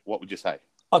shot, what would you say?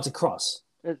 Oh, it's a cross.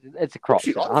 It's a cross.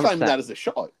 I'm claiming that as a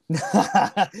shot.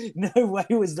 No way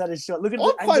was that a shot. Look at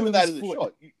I'm claiming that as a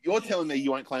shot. You're telling me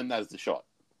you won't claim that as a shot.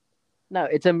 No,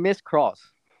 it's a missed cross.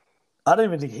 I don't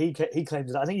even think he claimed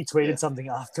it. I think he tweeted something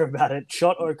after about it.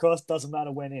 Shot or cross, doesn't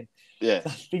matter when in. Yeah. I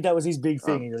think that was his big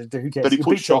thing. He's like, who cares? But he You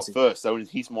put beat shot Chelsea. first, so in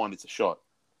his mind, it's a shot.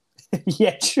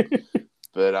 Yeah, true.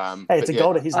 But Hey, it's a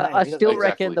goal to his name. I still Exactly.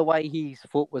 reckon the way his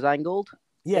foot was angled,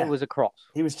 Yeah, it was a cross.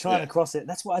 he was trying to cross it.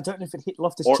 That's why I don't know if it hit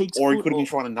Loftus Or Cheek's he foot could have been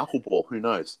trying to knuckleball. Who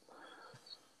knows?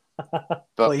 But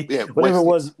Well, whatever it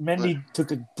was, Yeah. Mendy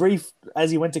took a brief,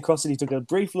 as he went to cross it, he took a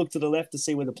brief look to the left to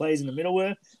see where the players in the middle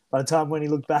were. By the time when he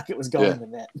looked back, it was going in the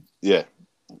net. Yeah.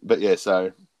 But yeah,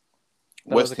 so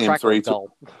That West was a Ham crack 3-2.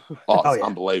 goal. Oh, it's yeah.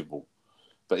 unbelievable.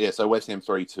 But yeah, so West Ham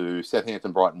 3-2,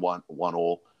 Southampton, Brighton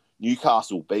 1-1.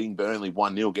 Newcastle beating Burnley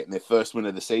 1-0, getting their first win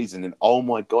of the season. And oh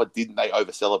my God, didn't they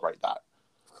over-celebrate that?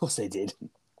 Of course they did.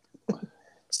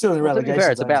 Still in the Well, to be relegation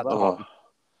fair, it's zone about as well. time.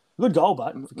 Good goal,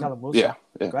 but for Callum Wilson.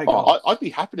 Yeah. Great goal. I'd be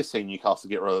happy to see Newcastle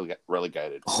get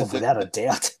relegated. Oh, without a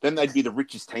doubt. Then they'd be the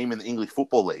richest team in the English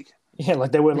Football League. Yeah,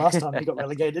 like they were last time they got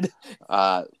relegated.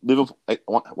 Liverpool,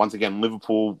 once again,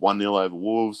 Liverpool 1-0 over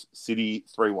Wolves, City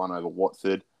 3-1 over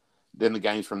Watford. Then the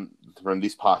games from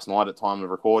this past night at time of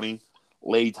recording.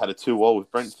 Leeds had a 2-0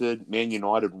 with Brentford. Man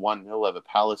United 1-0 over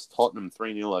Palace. Tottenham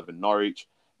 3-0 over Norwich.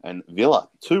 And Villa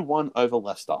 2-1 over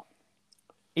Leicester.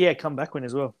 Yeah, come back win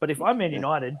as well. But if I'm Man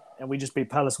United and we just beat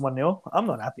Palace 1-0, I'm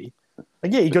not happy.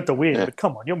 Like, yeah, you got the win, but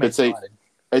come on, you're Man United.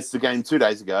 It's the game 2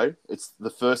 days ago. It's the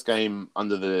first game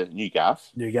under the new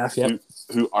gaff. New gaff, yeah.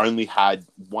 Who only had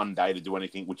 1 day to do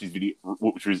anything,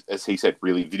 which was, as he said,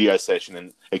 really video session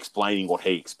and explaining what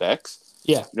he expects.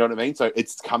 Yeah. You know what I mean? So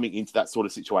it's coming into that sort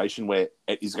of situation where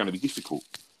it is going to be difficult.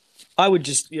 I would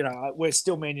just, we're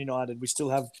still Man United. We still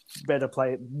have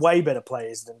way better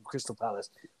players than Crystal Palace.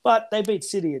 But they beat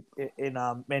City in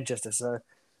Manchester, so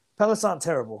Palace aren't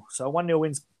terrible. So a 1-0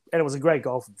 wins, and it was a great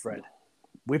goal from Fred.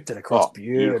 Whipped it across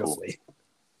beautifully.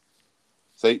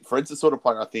 See, Fred's the sort of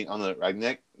player I think on the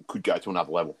Ragnar could go to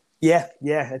another level. Yeah,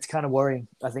 it's kind of worrying.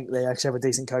 I think they actually have a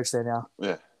decent coach there now.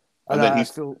 Yeah. I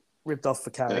feel ripped off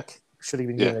for Carrick. Yeah. Should have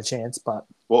been given a chance, but...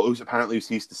 Well, it was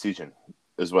his decision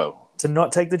as well. To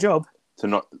not take the job?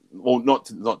 Not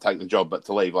to take the job, but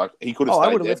to leave. Like, he could have stayed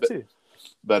I would have there. left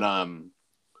too.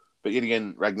 But yet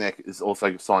again, Ragnar is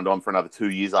also signed on for another 2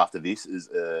 years after this as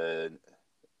a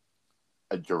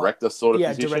director sort of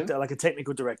position. Yeah, director, like a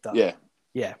technical director.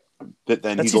 Yeah. But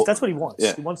then that's what he wants.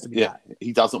 Yeah, he wants to be that.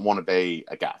 He doesn't want to be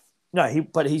a gaff. No, he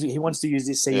wants to use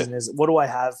this season as what do I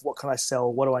have? What can I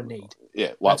sell? What do I need?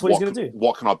 Yeah, that's what he's going to do.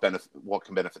 What can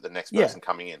benefit the next person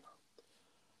coming in?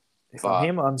 If I'm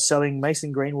him, I'm selling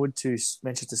Mason Greenwood to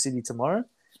Manchester City tomorrow.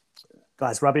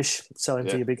 Guys, rubbish. Sell him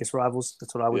to your biggest rivals.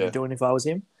 That's what I would be doing if I was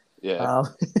him. Yeah.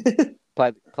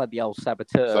 Played the old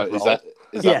saboteur. So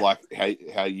is that like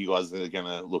how you guys are going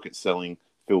to look at selling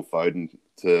Phil Foden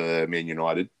to Man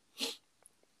United?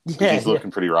 Yeah, he's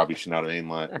looking pretty rubbish. You know what I mean?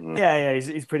 Like,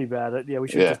 he's pretty bad. Yeah, we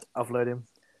should just offload him.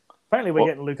 Apparently, we're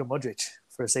getting Luka Modric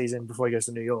for a season before he goes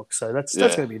to New York, so that's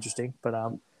going to be interesting. But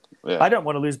I don't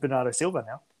want to lose Bernardo Silva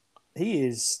now. He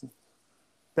is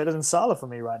better than Salah for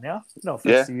me right now. No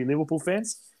offense to you Liverpool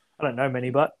fans. I don't know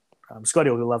many, but Scotty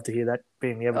will love to hear that,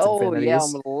 being the Everton fan that he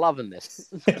is. I'm loving this.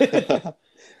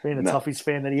 Being the Toffees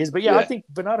fan that he is. But I think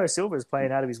Bernardo Silva is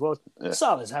playing out of his world. Yeah.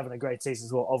 Salah's having a great season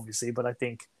as well, obviously, but I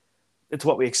think it's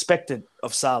what we expected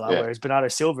of Salah, whereas Bernardo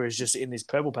Silva is just in this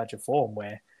purple patch of form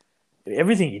where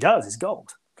everything he does is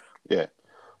gold. Yeah.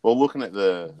 Well, looking at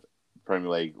the Premier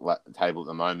League table at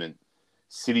the moment,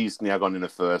 City's now gone into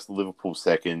first, Liverpool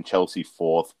second, Chelsea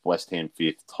fourth, West Ham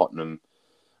fifth, Tottenham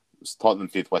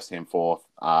fifth, West Ham fourth.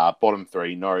 Bottom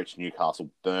three, Norwich, Newcastle,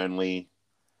 Burnley.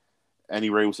 Any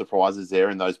real surprises there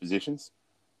in those positions?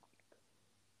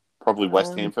 Probably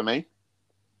West Ham for me,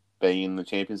 being in the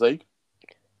Champions League.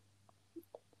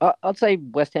 I'd say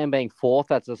West Ham being fourth,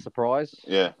 that's a surprise.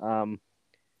 Yeah.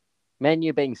 Man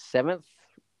U being seventh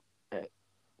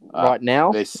right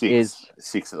now. They're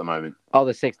sixth at the moment. Oh,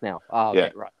 they're sixth now. Oh,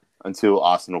 okay, right. Until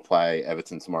Arsenal play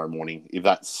Everton tomorrow morning. If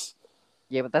that's...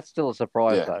 Yeah, but that's still a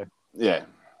surprise, though. Yeah.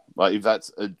 Like, if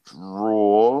that's a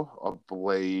draw, I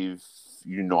believe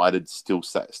United still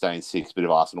stay in sixth, but if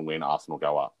Arsenal win, Arsenal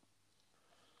go up.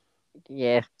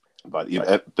 Yeah. But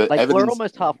we're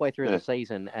almost halfway through the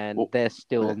season, and they're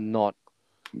still not...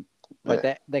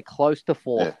 Like, they're close to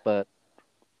fourth, but...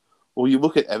 Well, you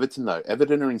look at Everton, though.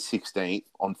 Everton are in 16th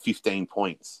on 15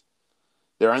 points.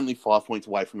 They're only 5 points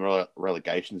away from the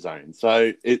relegation zone.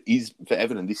 So it is, for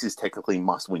Everton, this is technically a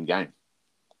must-win game.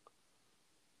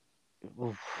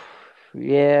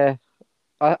 Yeah.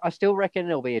 I still reckon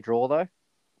it'll be a draw, though.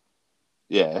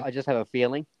 Yeah. I just have a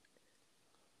feeling.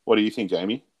 What do you think,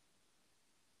 Jamie?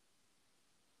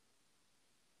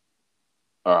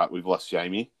 All right, we've lost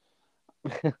Jamie.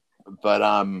 But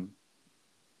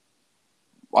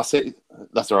I said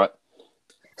that's all right.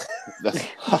 I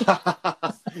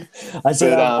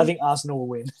said But, I think Arsenal will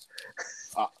win.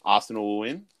 Arsenal will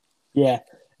win. Yeah,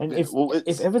 and if Well,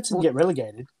 Everton get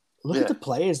relegated, look Yeah. at the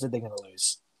players that they're going to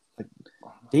lose. Like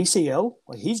DCL,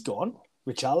 like he's gone.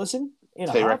 Richarlison in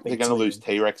a They're heartbeat. going to lose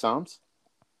T-Rex arms.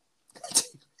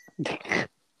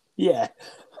 Yeah,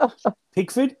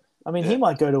 Pickford. I mean, he Yeah.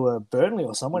 might go to a Burnley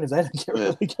or someone if they don't get Yeah.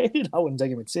 relegated. I wouldn't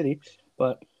take him at City,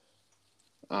 but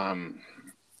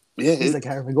Yeah, he's like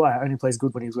Harry Maguire. Only plays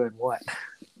good when he's wearing white.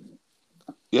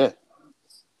 yeah.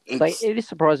 Like, it is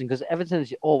surprising because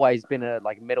Everton's always been a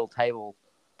middle table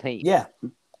team. Yeah,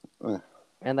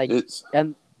 and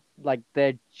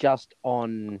they're just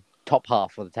on top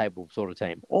half of the table sort of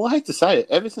team. Well, I hate to say it.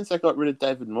 Ever since they got rid of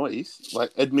David Moyes,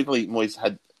 admittedly, Moyes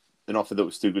had an offer that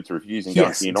was too good to refuse and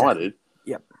going to United. Exactly.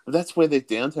 Yep. But that's where their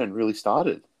downturn really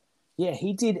started. Yeah,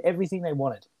 he did everything they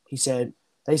wanted. They said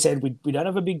we don't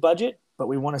have a big budget, but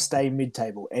we want to stay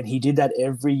mid-table, and he did that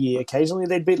every year. Occasionally,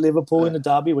 they'd beat Liverpool in the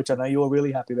derby, which I know you were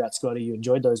really happy about, Scotty. You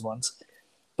enjoyed those ones,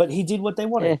 but he did what they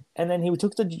wanted, and then he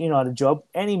took the United job.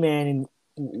 Any man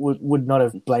would not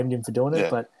have blamed him for doing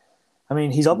it, but I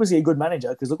mean, he's obviously a good manager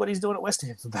because look what he's doing at West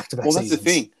Ham for back-to-back seasons. Well, that's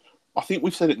the thing. I think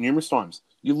we've said it numerous times.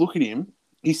 You look at him;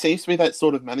 he seems to be that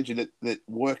sort of manager that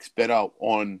works better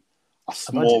on a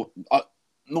small,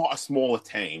 not a smaller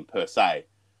team per se,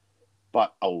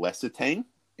 but a lesser team,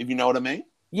 if you know what I mean.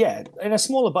 Yeah, and a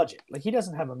smaller budget. Like, he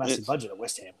doesn't have a massive budget at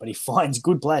West Ham, but he finds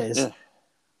good players. Yeah.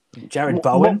 Jared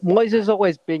Bowen. Moyes has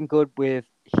always been good with,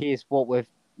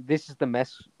 this is the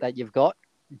mess that you've got,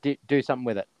 do something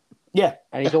with it. Yeah.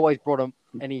 And he's always brought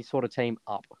any sort of team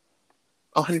up.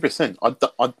 100%.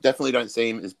 I definitely don't see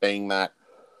him as being that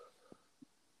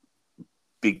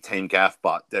big team gaff,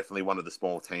 but definitely one of the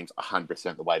smaller teams,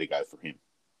 100% the way to go for him.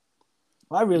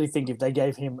 I really think if they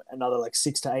gave him another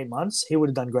 6 to 8 months, he would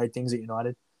have done great things at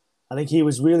United. I think he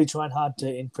was really trying hard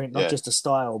to imprint not just a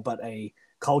style, but a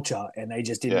culture, and they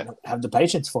just didn't have the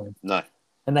patience for him. No.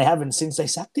 And they haven't since they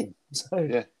sacked him. So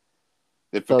yeah.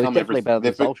 He's definitely better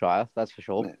than Solskjaer, that's for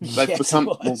sure.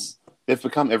 They've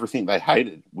become everything they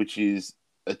hated, which is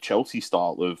a Chelsea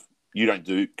style of you don't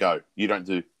do, go. You don't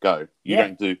do, go. You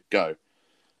don't do, go.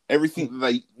 Everything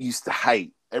they used to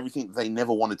hate, everything they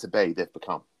never wanted to be, they've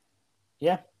become.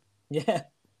 Yeah. Yeah.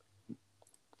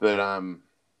 But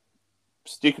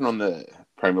sticking on the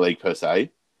Premier League per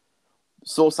se,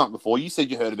 saw something before. You said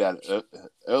you heard about it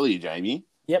earlier, Jamie.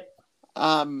 Yep.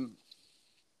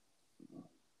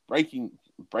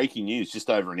 Breaking news just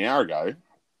over an hour ago.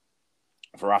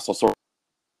 For us, I saw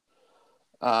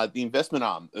the investment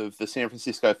arm of the San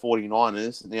Francisco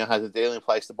 49ers now has a deal in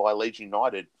place to buy Leeds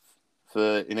United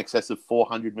for in excess of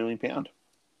 £400 million.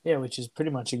 Yeah, which is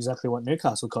pretty much exactly what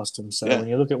Newcastle cost them. So when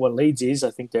you look at what Leeds is, I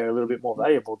think they're a little bit more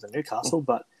valuable than Newcastle.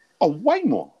 But way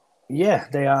more. Yeah,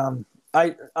 they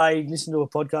I listened to a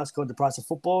podcast called The Price of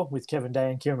Football with Kevin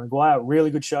Day and Kieran Maguire. Really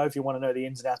good show if you want to know the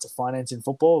ins and outs of finance in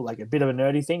football. Like a bit of a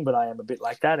nerdy thing, but I am a bit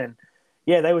like that. And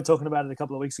yeah, they were talking about it a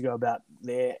couple of weeks ago about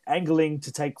their angling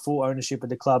to take full ownership of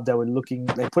the club.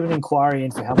 They put an inquiry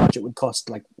in for how much it would cost,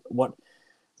 like what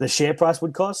the share price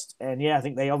would cost. And yeah, I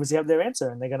think they obviously have their answer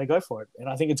and they're going to go for it. And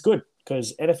I think it's good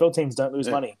because NFL teams don't lose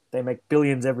money. They make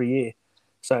billions every year.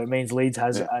 So it means Leeds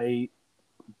has a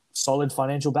solid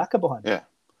financial backer behind it. Yeah.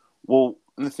 Well,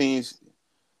 and the thing is,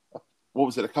 what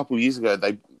was it? A couple of years ago,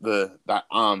 that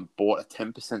arm bought a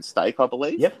 10% stake, I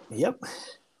believe. Yep.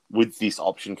 With this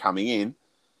option coming in,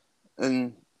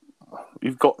 and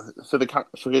you've got for the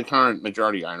current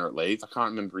majority owner at Leeds, I can't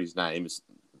remember his name. It's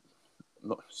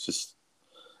just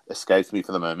escapes me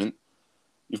for the moment.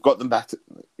 You've got them back.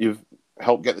 You've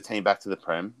helped get the team back to the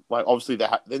Prem. Like obviously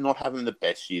they're not having the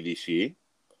best year this year,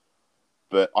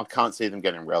 but I can't see them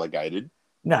getting relegated.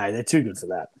 No, they're too good for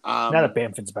that. Now that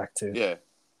Bamford's back too. Yeah.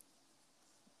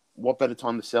 What better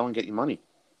time to sell and get your money?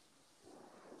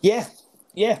 Yeah.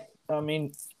 I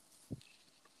mean,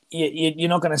 you're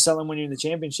not going to sell them when you're in the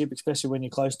Championship, especially when you're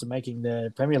close to making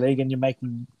the Premier League, and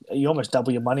you almost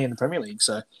double your money in the Premier League.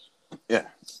 So, yeah,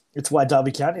 it's why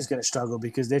Derby County is going to struggle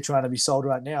because they're trying to be sold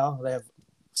right now. They have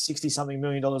 $60-something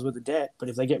million worth of debt, but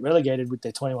if they get relegated with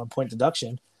their 21-point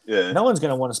deduction, no one's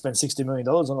going to want to spend $60 million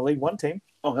on a League One team.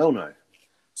 Oh hell no!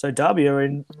 So Derby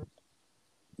aren't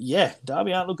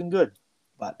looking good.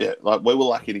 But yeah, like we were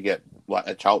lucky to get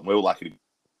at Charlton. We were lucky to.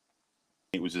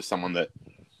 It was just someone that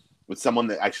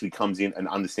actually comes in and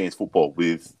understands football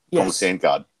with Thomas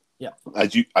Sandgaard. Yeah,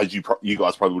 as you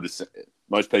guys probably would have.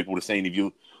 Most people would have seen if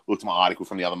you looked at my article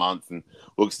from the other month and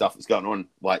look at stuff that's going on.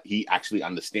 Like he actually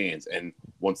understands and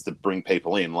wants to bring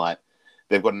people in. Like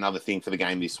they've got another thing for the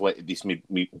game this week.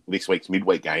 This week's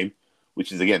midweek game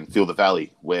which is, again, Fill the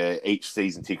Valley, where each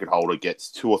season ticket holder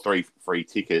gets 2 or 3 free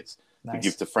tickets to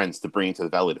give to friends to bring into the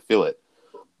Valley to fill it.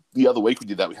 The other week we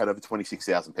did that. We had over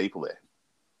 26,000 people there.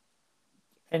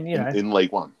 And, in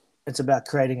League One. It's about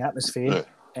creating atmosphere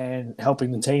and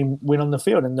helping the team win on the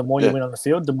field. And the more you win on the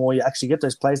field, the more you actually get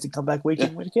those players to come back week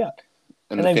in, week out.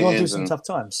 And they've gone through some tough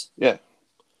times. Yeah.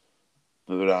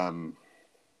 But, I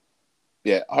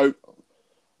hope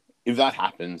if that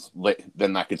happens,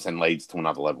 then that could send Leeds to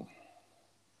another level.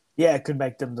 Yeah, it could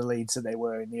make them the Leeds that they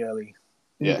were in the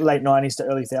late 90s to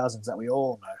early 2000s that we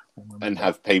all know. And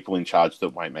have people in charge that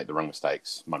won't make the wrong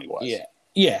mistakes money-wise.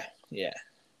 Yeah.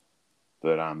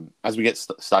 But as we get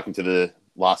stuck into the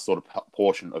last sort of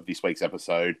portion of this week's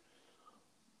episode,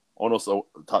 I want to also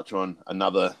touch on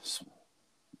another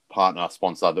partner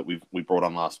sponsor that we brought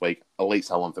on last week, Elite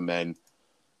Salon for Men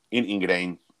in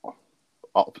Engadine,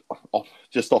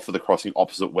 just off of the crossing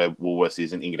opposite where Woolworths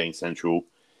is in Engadine Central.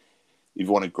 If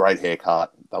you want a great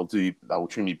haircut, they'll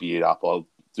trim your beard up. I'll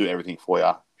do everything for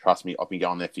you. Trust me, I've been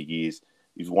going there for years.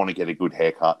 If you want to get a good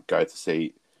haircut, go to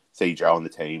see Joe and the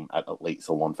team at Elite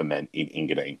Salon for Men in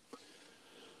Engadine.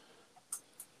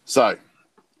 So,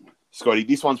 Scotty,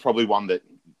 this one's probably one that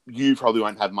you probably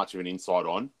won't have much of an insight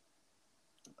on.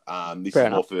 This is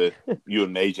more for you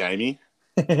and me, Jamie.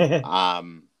 Touching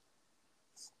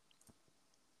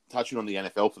on the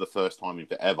NFL for the first time in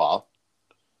forever,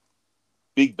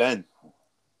 Big Ben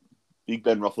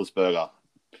Roethlisberger,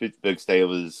 Pittsburgh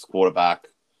Steelers quarterback.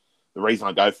 The reason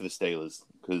I go for the Steelers,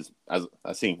 because as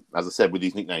I said with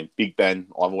his nickname, Big Ben,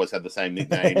 I've always had the same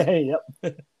nickname.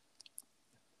 Yep.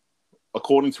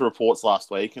 According to reports last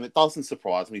week, and it doesn't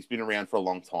surprise me, he's been around for a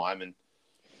long time, and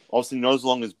obviously not as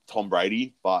long as Tom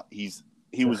Brady, but he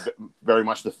was very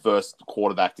much the first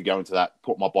quarterback to go into that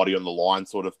put my body on the line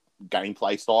sort of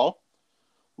gameplay style.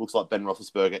 Looks like Ben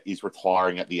Roethlisberger is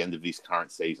retiring at the end of this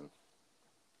current season.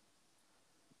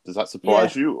 Does that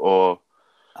surprise you, or?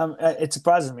 It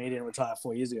surprises me he didn't retire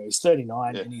 4 years ago. He's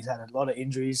 39 and he's had a lot of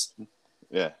injuries.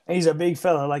 Yeah. And he's a big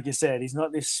fella, like you said. He's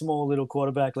not this small little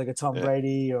quarterback like a Tom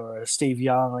Brady or a Steve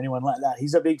Young or anyone like that.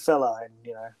 He's a big fella and,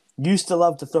 used to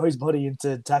love to throw his body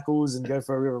into tackles and go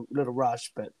for a little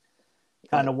rush, but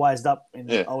kind of wised up in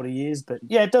the older years. But,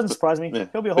 it doesn't surprise me. Yeah.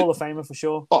 He'll be a Hall of Famer for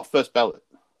sure. Oh, first ballot.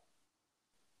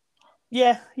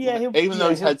 Yeah. Even though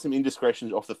he's had some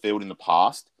indiscretions off the field in the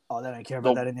past. Oh, they don't care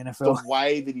about that in the NFL. The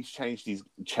way that he's changed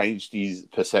his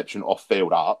perception off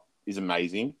field up is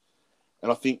amazing. And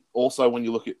I think also when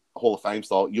you look at Hall of Fame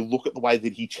style, you look at the way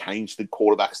that he changed the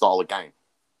quarterback style of game.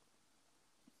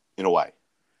 In a way.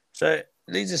 So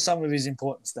these are some of his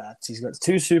important stats. He's got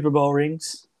 2 Super Bowl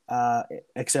rings,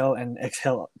 XL and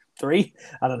XL3.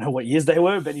 I don't know what years they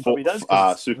were, but he probably does.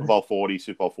 Super Bowl 40,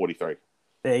 Super Bowl 43.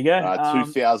 There you go.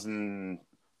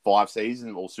 2005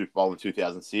 season, or Super Bowl in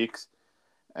 2006.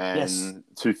 And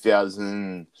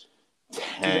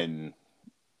 2010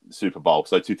 Super Bowl.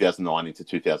 So 2009 into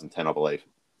 2010, I believe.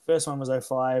 First one was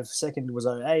 05, second was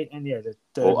 08, and the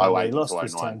third one he lost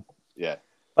his 10. Yeah.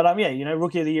 But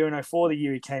Rookie of the Year in 04, the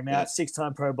year he came out,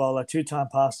 6-time Pro Bowler, 2-time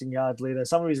passing yard leader.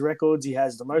 Some of his records, he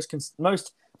has the most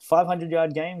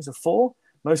 500-yard games of 4,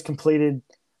 most completions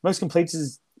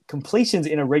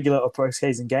in a regular or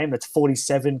postseason game. That's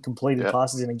 47 completed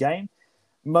passes in a game.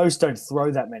 Most don't throw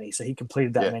that many, so he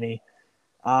completed that many.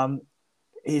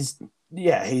 He's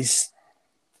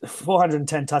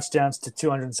 410 touchdowns to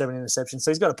 207 interceptions, so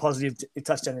he's got a positive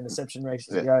touchdown interception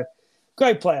ratio.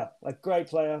 Great player. Like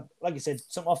you said,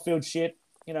 some off-field shit,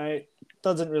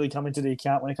 doesn't really come into the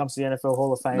account when it comes to the NFL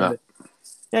Hall of Fame. No.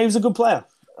 But, he was a good player.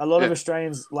 A lot of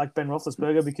Australians like Ben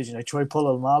Roethlisberger because, Troy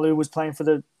Polamalu was playing for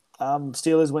the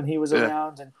Steelers when he was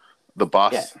around. And the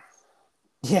bus.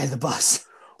 Yeah, the bus.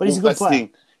 But he's a good player.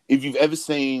 If you've ever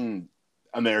seen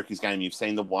America's Game, you've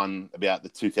seen the one about the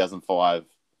 2005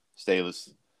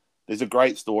 Steelers. There's a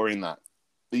great story in that.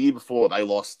 The year before, they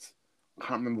lost. I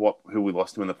can't remember who we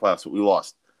lost to in the playoffs, but we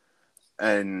lost.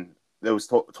 And there was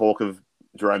talk of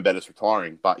Jerome Bettis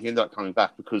retiring, but he ended up coming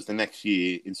back because the next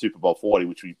year in Super Bowl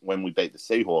 40, when we beat the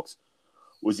Seahawks,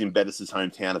 was in Bettis'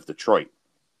 hometown of Detroit.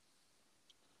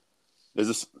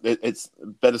 Bettis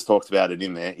talks about it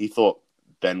in there. He thought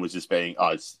Ben was just being,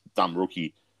 it's dumb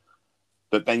rookie.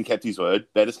 But Ben kept his word.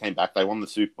 Bettis came back. They won the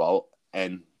Super Bowl,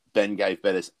 and Ben gave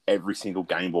Bettis every single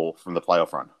game ball from the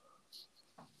playoff run.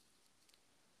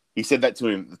 He said that to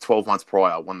him the 12 months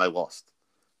prior when they lost,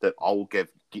 that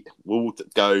we'll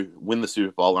go win the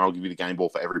Super Bowl and I'll give you the game ball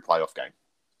for every playoff game.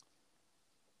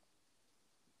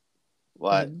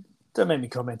 Don't make me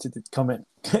compliment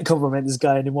this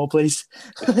guy anymore, please.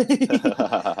 We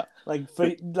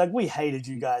hated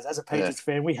you guys as a Patriots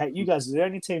fan. We hate you guys. Are the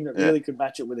only team that really could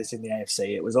match it with us in the AFC.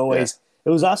 It was always it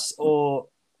was us or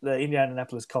the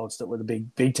Indianapolis Colts that were the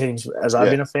big teams. As I've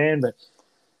been a fan, but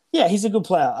yeah, he's a good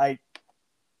player.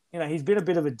 He's been a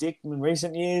bit of a dick in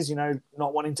recent years.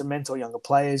 Not wanting to mentor younger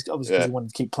players, obviously because he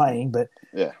wanted to keep playing. But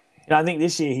I think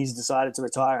this year he's decided to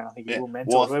retire, and I think he will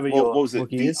mentor whoever your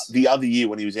rookie is. The other year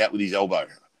when he was out with his elbow,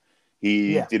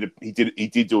 he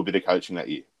did do a bit of coaching that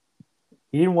year.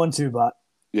 He didn't want to, but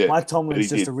Mike Tomlin's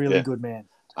just a really good man.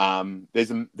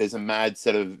 There's a mad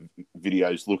set of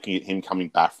videos looking at him coming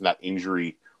back from that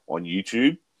injury on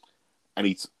YouTube, and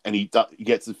he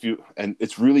gets a few, and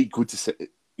it's really good to see,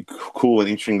 cool and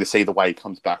interesting to see the way he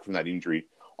comes back from that injury.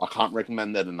 I can't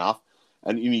recommend that enough.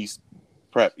 And in his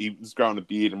prep, he was growing a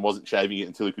beard and wasn't shaving it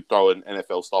until he could throw an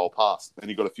NFL style pass. And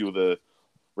he got a few of the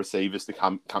receivers to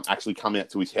come out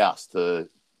to his house to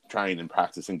train and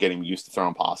practice and get him used to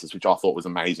throwing passes, which I thought was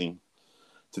amazing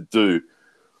to do.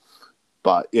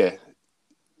 But yeah,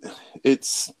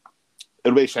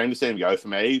 it'll be a shame to see him go for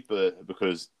me, but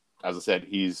because, as I said,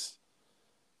 he's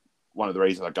one of the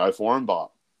reasons I go for him.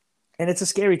 And it's a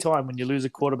scary time when you lose a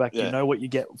quarterback. You know what you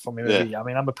get from him every year. I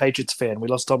mean, I'm a Patriots fan. We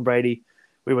lost Tom Brady.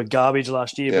 We were garbage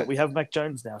last year, but we have Mac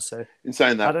Jones now. So in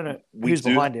saying that, I don't know who's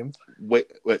behind him. We're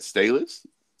at Steelers.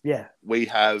 Yeah. We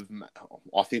have,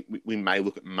 I think we may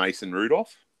look at Mason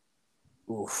Rudolph.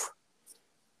 Oof.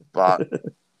 But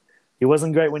he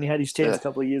wasn't great when he had his chance a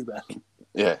couple of years back.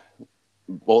 Yeah.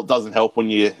 Well, it doesn't help when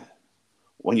you're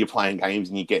playing games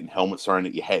and you're getting helmets thrown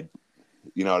at your head.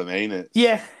 You know what I mean?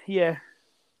 Yeah.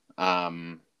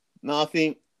 No, I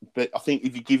think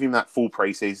if you give him that full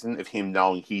preseason of him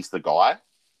knowing he's the guy,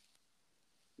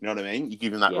 you know what I mean? You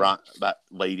give him that run, that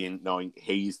lead in knowing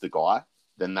he's the guy,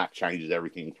 then that changes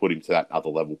everything and put him to that other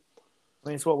level. I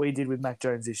mean, it's what we did with Mac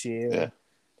Jones this year. Yeah.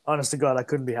 Honest to God, I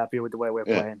couldn't be happier with the way we're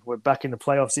playing. We're back in the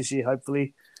playoffs this year,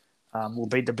 hopefully. We'll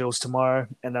beat the Bills tomorrow,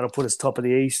 and that'll put us top of the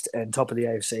East and top of the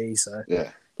AFC. So,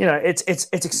 it's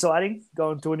exciting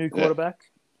going to a new quarterback,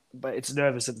 but it's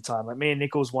nervous at the time. Like me and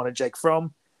Nichols wanted Jake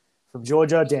Fromm from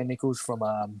Georgia, Dan Nichols from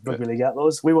Rugby League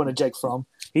Outlaws. We wanted Jake Fromm.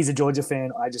 He's a Georgia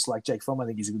fan. I just like Jake Fromm. I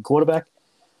think he's a good quarterback.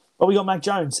 But we got Mac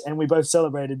Jones, and we both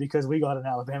celebrated because we got an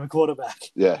Alabama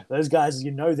quarterback. Yeah. Those guys,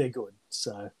 they're good.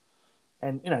 So,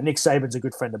 and, Nick Saban's a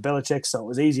good friend of Belichick, so it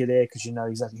was easier there because he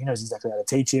knows exactly how to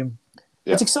teach him.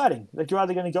 Yeah. It's exciting. Like, you're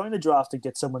either going to go in the draft and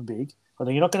get someone big, or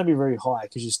then you're not going to be very high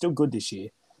because you're still good this year.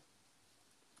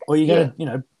 Or you're going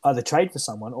to, either trade for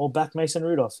someone or back Mason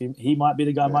Rudolph. He might be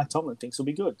the guy Mike Tomlin thinks will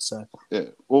be good. So yeah,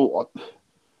 well,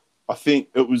 I think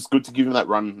it was good to give him that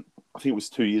run. I think it was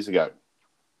 2 years ago.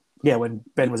 Yeah, when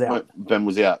Ben was out. Ben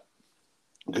was out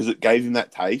because it gave him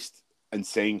that taste and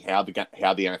seeing how the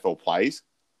NFL plays.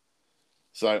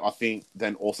 So I think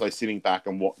then also sitting back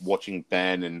and watching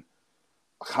Ben, and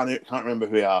I can't remember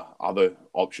who our other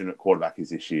option at quarterback is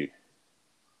this year.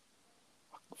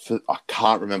 I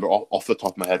can't remember off the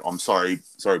top of my head. I'm sorry,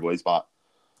 boys, but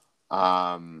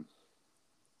are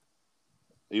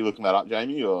you looking that up,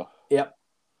 Jamie? Or yep.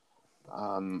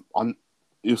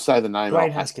 You'll say the name.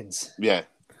 Dwayne Haskins. Yeah.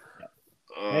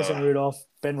 Mason Rudolph,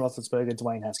 Ben Roethlisberger,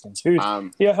 Dwayne Haskins, who's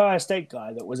the Ohio State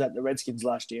guy that was at the Redskins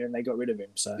last year, and they got rid of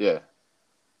him. So yeah.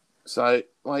 So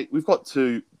we've got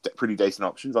two pretty decent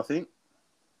options, I think.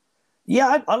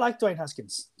 Yeah, I like Dwayne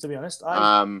Haskins, to be honest.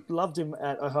 I loved him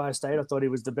at Ohio State. I thought he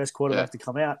was the best quarterback to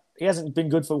come out. He hasn't been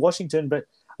good for Washington, but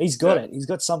he's got it. He's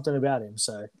got something about him.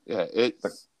 So yeah,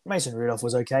 Mason Rudolph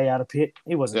was okay out of Pitt.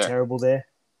 He wasn't terrible there.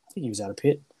 I think he was out of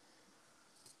Pitt.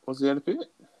 Was he out of Pitt?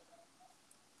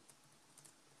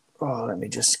 Oh, let me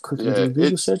just quickly do a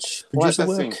Google search. Producer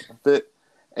work. But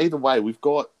either way, we've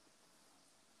got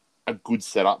a good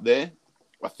setup there.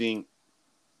 I think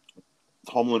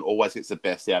Tomlin always gets the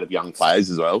best out of young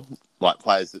players as well, like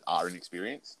players that are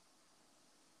inexperienced.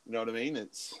 You know what I mean?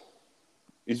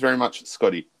 He's very much,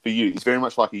 Scotty, for you, he's very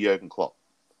much like a Jurgen Klopp.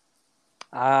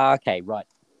 Okay, right.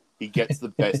 He gets the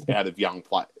best out of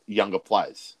younger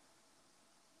players.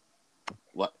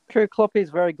 True, Klopp is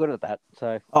very good at that.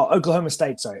 So, Oklahoma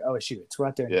State, sorry, OSU. It's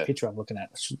right there in the picture I'm looking at.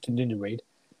 I should continue to read.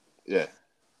 Yeah,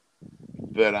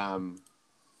 but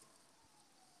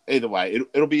either way,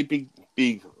 it'll be a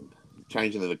big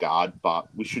change into the guard,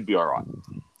 but we should be all right.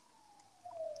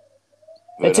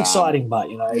 But, it's exciting, but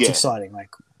it's exciting.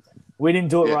 Like we didn't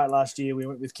do it right last year. We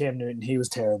went with Cam Newton; he was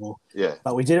terrible. Yeah,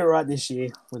 but we did it right this year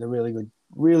with a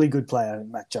really good player,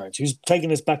 Mac Jones, who's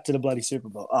taking us back to the bloody Super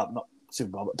Bowl. Not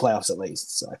Super Bowl, but playoffs at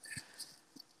least. So,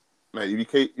 mate,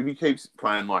 if he keeps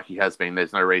playing like he has been,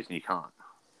 there's no reason you can't.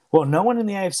 Well, no one in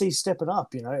the AFC is stepping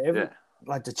up.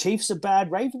 like the Chiefs are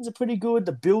bad. Ravens are pretty good.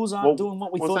 The Bills aren't doing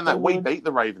what we thought they we would. beat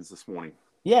the Ravens this morning.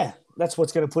 Yeah, that's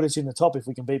what's going to put us in the top if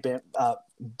we can beat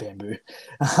Bamboo.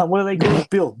 What are they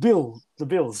called? The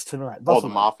Bills tonight. Buffalo.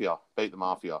 The Mafia. Beat the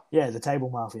Mafia. Yeah, the Table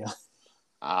Mafia.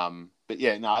 But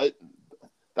yeah, no,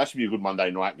 that should be a good Monday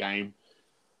night game.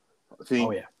 I think.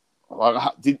 Oh yeah.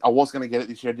 I was going to get it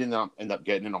this year. I didn't end up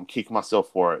getting it. I'm kicking myself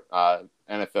for it.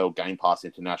 NFL Game Pass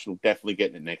International. Definitely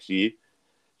getting it next year.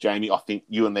 Jamie, I think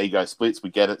you and me go splits. We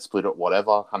get it, split it,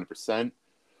 whatever, 100%.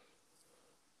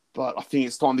 But I think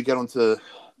it's time to get on to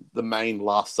the main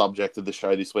last subject of the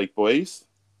show this week, boys.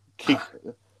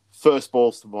 First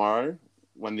balls tomorrow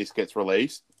when this gets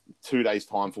released. 2 days'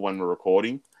 time for when we're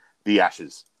recording. The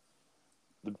Ashes.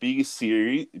 The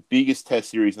biggest test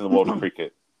series in the world of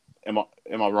cricket. Am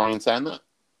I wrong in saying that?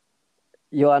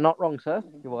 You are not wrong, sir.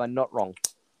 You are not wrong.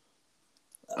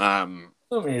 I mean,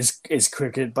 it's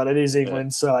cricket, but it is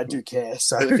England, so I do care.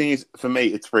 So the thing is, for me,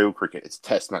 it's real cricket. It's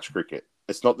test match cricket.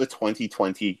 It's not the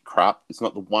 2020 crap. It's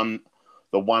not the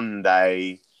one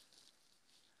day.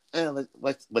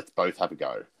 Let's both have a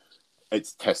go.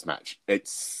 It's test match.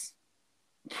 It's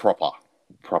proper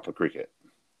cricket.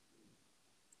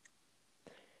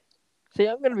 See,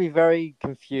 I'm going to be very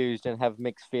confused and have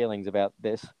mixed feelings about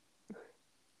this.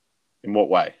 In what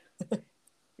way?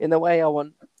 In the way I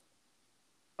want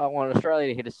Australia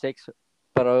to hit a 6,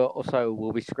 but I also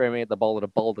will be screaming at the bowler to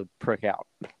bowl the prick out.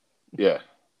 Yeah.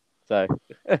 So,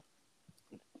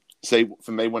 see,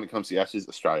 for me, when it comes to the Ashes,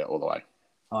 Australia all the way.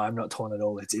 Oh, I'm not torn at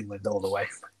all. It's England all the way.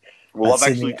 Well, I've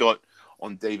actually got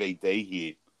on DVD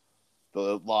here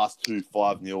the last 2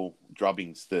 5-0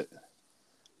 drubbings that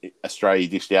Australia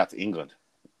dished out to England.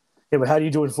 Yeah, but how do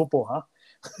you do in football, huh?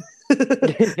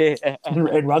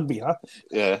 And rugby, huh?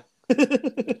 Yeah.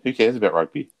 Who cares about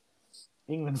rugby?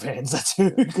 England fans, that's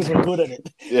who, because we're good at it.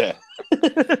 Yeah.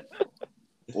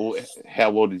 Well,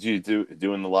 how well did you do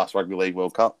in the last Rugby League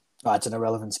World Cup? Oh, it's an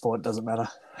irrelevant sport. Doesn't matter.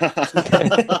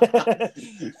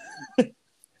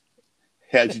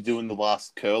 How'd you do in the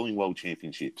last Curling World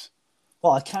Championships?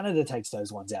 Well, Canada takes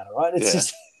those ones out, all right? It's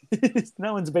just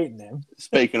no one's beating them.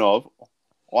 Speaking of,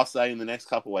 I say in the next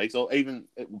couple of weeks, or even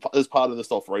as part of the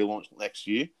Stuff relaunch next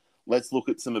year, let's look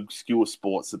at some obscure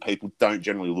sports that people don't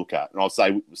generally look at. And I'll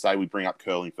say we bring up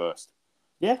curling first.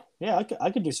 Yeah,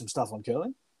 I could do some stuff on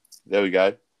curling. There we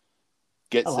go.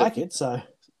 Get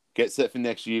set for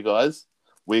next year, guys.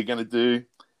 We're going to do,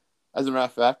 as a matter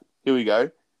of fact, here we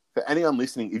go. For anyone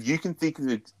listening, if you can think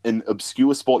of an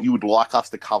obscure sport you would like us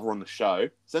to cover on the show,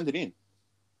 send it in.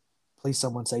 Please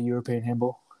someone say European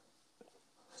handball.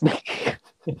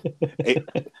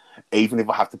 Even if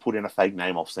I have to put in a fake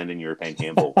name, I'll send in European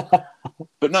handball.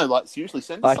 But no, like, seriously,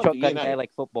 send us something. Shotgun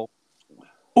Gaelic football.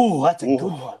 Oh, that's a good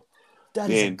one. That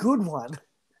is a good one.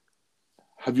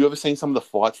 Have you ever seen some of the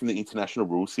fights from the International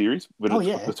Rules Series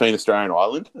between Australia and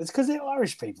Ireland? It's because they're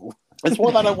Irish people. That's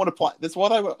why they don't want to play. That's why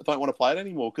they don't want to play it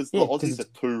anymore, because the Aussies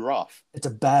are too rough. It's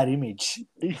a bad image.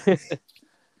 The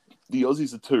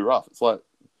Aussies are too rough. It's like,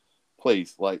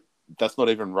 please, like, that's not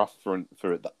even rough for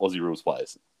the Aussie rules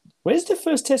players. Where's the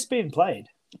first test being played?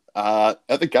 At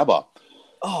the Gabba.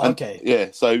 Oh, okay. Yeah,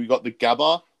 so we've got the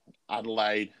Gabba,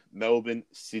 Adelaide, Melbourne,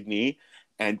 Sydney,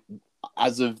 and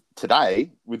as of today,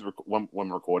 when we're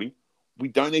recording, we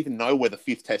don't even know where the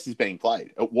 5th test is being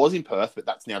played. It was in Perth, but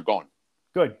that's now gone.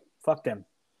 Good. Fuck them.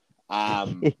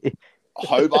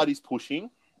 Hobart is pushing.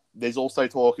 There's also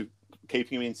talk of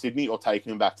keeping him in Sydney or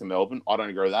taking him back to Melbourne. I don't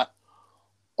agree with that.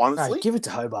 Honestly, no, give it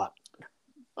to Hobart.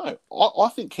 No, I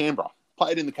think Canberra.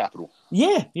 Play it in the capital.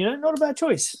 Yeah, not a bad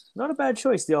choice. Not a bad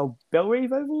choice. The old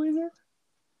Bellerive Oval, is it?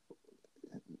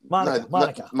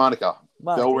 Monica.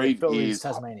 Bellerive is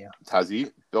Tasmania.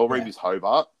 Tassie. Bellerive is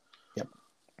Hobart. Yep.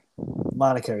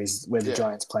 Monica is where the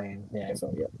Giants play in the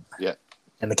AFL. Yep. Yeah.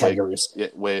 And the Kangaroos. Yeah,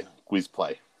 where Quiz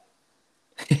play.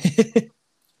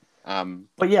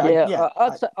 But yeah.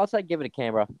 I'd say give it to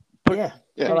Canberra. Finish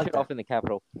it off in the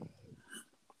capital.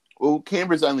 Well,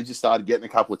 Canberra's only just started getting a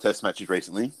couple of test matches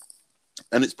recently,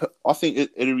 and I think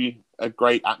it'll be a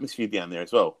great atmosphere down there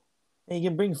as well. You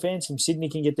can bring fans from Sydney,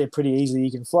 can get there pretty easily.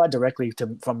 You can fly directly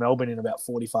from Melbourne in about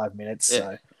 45 minutes. Yeah.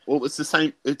 So. Well, it's the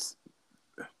same. It's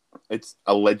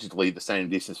allegedly the same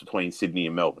distance between Sydney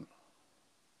and Melbourne.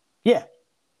 Yeah.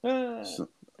 I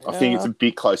think it's a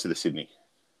bit closer to Sydney.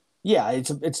 Yeah, it's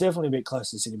definitely a bit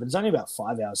closer to Sydney, but it's only about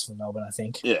 5 hours from Melbourne, I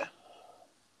think. Yeah.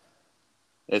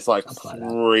 It's like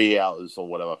 3 hours or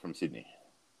whatever from Sydney.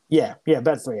 Yeah,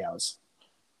 about 3 hours.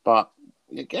 But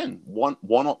again,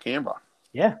 why not Canberra?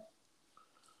 Yeah.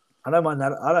 I don't mind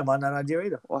that idea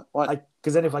either. Why?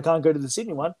 Because then if I can't go to the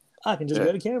Sydney one, I can just Yeah.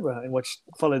 go to Canberra and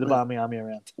follow the Barmy Army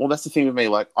around. Well, that's the thing with me.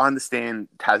 Like, I understand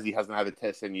Tassie hasn't had a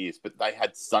test in years, but they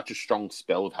had such a strong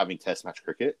spell of having test match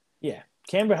cricket. Yeah,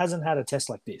 Canberra hasn't had a test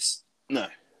like this. No.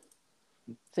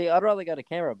 See, I'd rather go to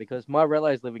Canberra because my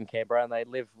relatives live in Canberra and they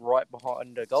live right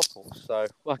behind a golf course, so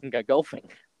I can go golfing.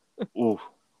 Ooh.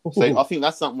 See, I think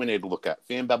that's something we need to look at.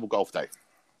 Fan Babble Golf Day.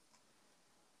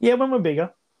 Yeah, when we're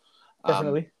bigger, Um,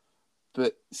 definitely.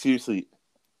 But seriously,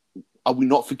 are we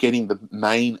not forgetting the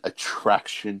main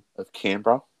attraction of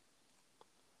Canberra?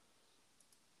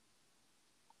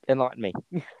 Enlighten me.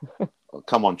 Oh,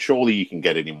 come on, surely you can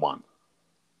get it in one.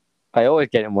 I always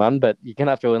get in one, but you're going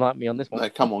to have to enlighten me on this one. No,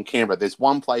 come on, Canberra. There's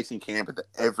one place in Canberra that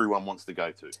everyone wants to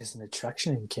go to. There's an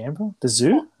attraction in Canberra. The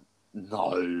zoo.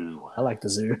 No. I like the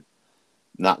zoo.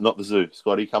 Nah, not the zoo.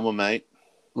 Scotty, come on, mate.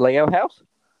 Lego house?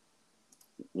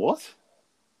 What?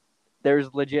 There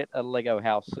is legit a Lego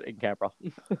house in Canberra.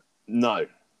 No.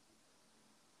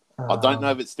 I don't know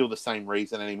Um, if it's still the same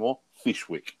reason anymore.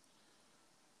 Fishwick.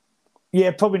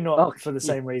 Yeah, probably not Oh, for the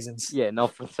yeah. same reasons. Yeah,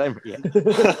 not for the same.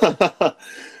 Yeah.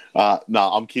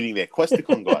 No, I'm kidding there.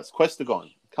 Questacon, guys.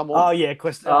 Questacon. Come Oh on. yeah,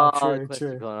 Quest. Oh, True.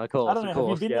 Questacon, of course, I don't know. of Have you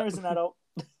course, been yeah. there as an adult?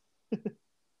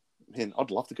 Man,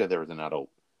 I'd love to go there as an adult.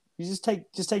 You just take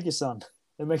your son.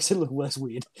 It makes it look less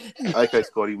weird. Okay,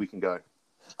 Scotty, we can go.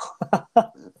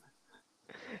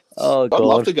 Oh, I'd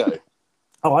love God. to go.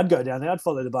 Oh, I'd go down there. I'd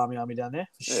follow the Barmy Army down there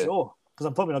for Yeah. sure. Because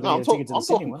I'm probably not No, going to get a ticket to the I'm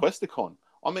Sydney talking one. Questacon.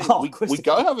 I mean, Oh, we Questacon.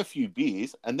 go have a few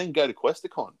beers and then go to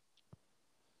Questacon.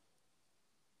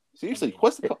 Seriously,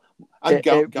 Questacon. And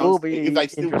It will be if they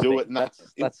still do it, interesting.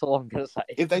 That's all I'm going to say.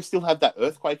 if they still have that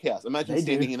earthquake house, imagine They do.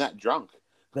 standing in that drunk.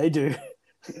 They do.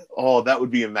 Oh, that would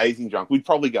be amazing drunk. We'd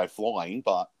probably go flying,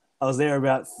 but I was there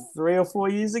about 3 or 4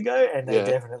 years ago, and they Yeah.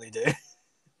 definitely do.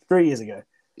 3 years ago.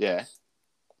 yeah.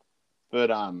 But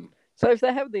So if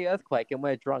they have the earthquake and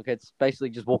we're drunk, it's basically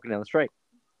just walking down the street.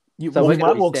 You, So we we're going might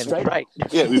to be walk standing straight.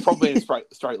 yeah, we're probably in a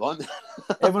straight line.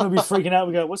 Everyone will be freaking out.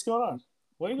 We go, what's going on?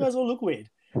 Why do you guys all look weird?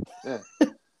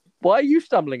 Why are you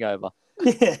stumbling over?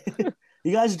 Yeah.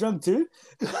 You guys drunk too?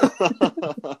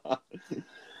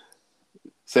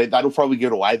 So that'll probably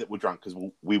get away that we're drunk because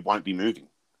we won't be moving.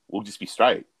 We'll just be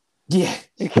straight. Yeah.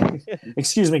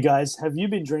 Excuse me, guys. Have you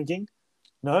been drinking?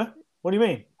 No? What do you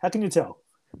mean? How can you tell?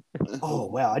 Oh,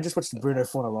 wow. I just watched the Bruno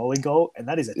Fornaroli goal, and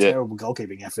that is a Yeah. terrible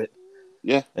goalkeeping effort.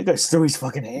 Yeah. That goes through his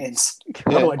fucking hands.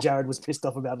 I don't know what Jared was pissed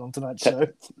off about on tonight's show.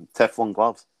 Teflon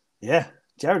gloves. Yeah.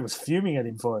 Jared was fuming at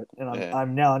him for it. And Yeah.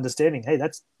 I'm now understanding, hey,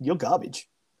 you're garbage.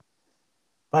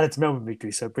 But it's Melbourne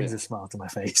victory, so it brings a smile to my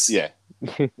face. Yeah.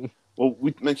 Well,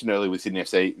 we mentioned earlier with Sydney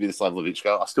FC, Vidislav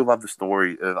Levitschko. I still love the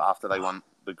story of after they won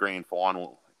the grand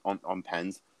final on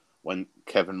pens when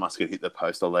Kevin Muscat hit the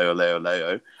post, Leo.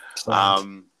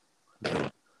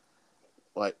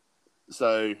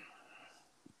 So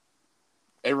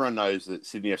everyone knows that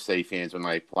Sydney FC fans, when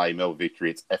they play Melbourne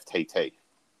Victory, it's FTT.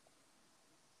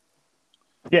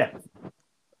 Yeah.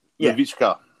 Yeah.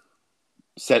 Levitschka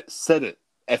said it,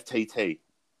 FTT,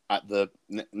 at the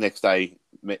next day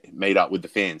meet up with the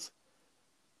fans.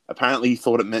 Apparently, he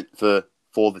thought it meant for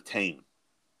the team.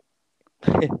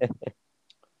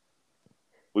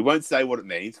 We won't say what it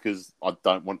means because we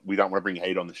don't want to bring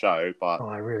heat on the show. But Oh,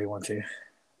 I really want to.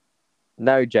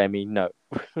 No, Jamie, no.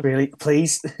 Really?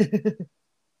 Please?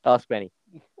 Ask Benny.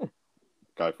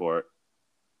 go for it.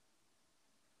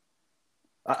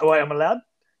 Wait, I'm allowed?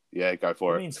 Yeah, go It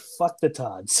for it. means fuck the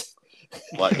tards.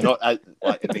 Like not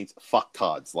like it means fuck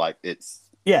tards. Like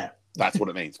Yeah. that's what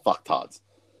it means. Fuck tards.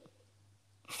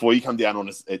 Before you come down on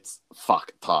us, it's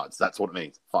fuck tards. That's what it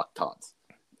means. Fuck tards.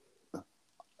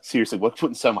 Seriously, we're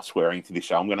putting so much swearing into this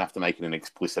show. I'm going to have to make it an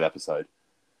explicit episode.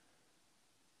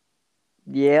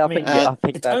 Yeah, I mean,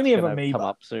 think it's that's only of going to amoeba. come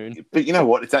up soon. But you know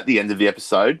what? It's at the end of the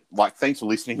episode. Like, thanks for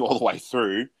listening all the way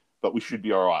through, but we should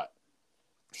be all right.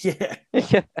 Yeah.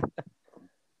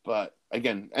 But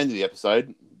again, end of the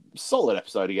episode. Solid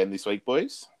episode again this week,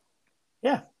 boys.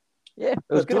 Yeah. Yeah, it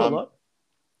was good. a Um, lot.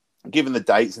 Given the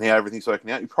dates and how everything's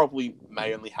working out, you probably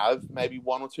may only have maybe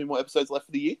 1 or 2 more episodes left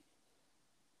for the year.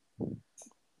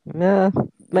 Nah,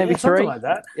 maybe Yeah, something 3 like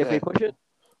that. if Yeah. we push it.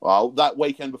 Well, that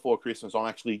weekend before Christmas, I'm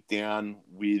actually down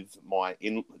with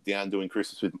down doing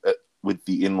Christmas with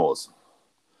the in-laws.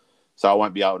 So I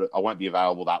won't be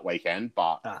available that weekend.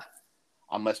 But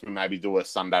unless we maybe do a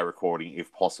Sunday recording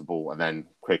if possible, and then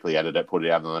quickly edit it, put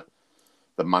it out on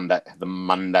the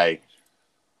Monday.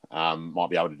 Might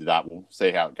be able to do that. We'll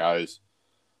see how it goes.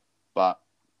 But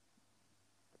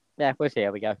Yeah, we'll see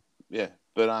how we go. yeah,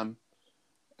 but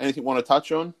anything you want to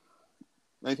touch on?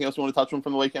 Anything else you want to touch on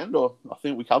from the weekend? Or I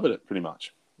think we covered it pretty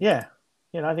much. Yeah.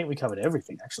 I think we covered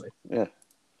everything, actually. Yeah.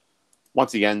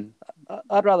 once again,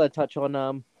 I'd rather touch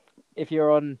on if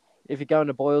you're going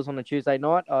to Boyles on a Tuesday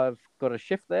night, I've got a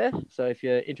shift there. So if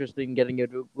you're interested in getting a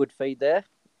good feed there,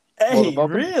 more than Hey,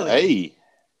 welcome. really? hey,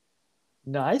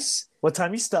 Nice. What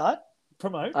time you start?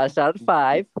 Promote. I start at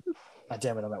 5. Oh,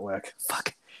 damn it, I'm at work.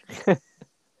 Fuck.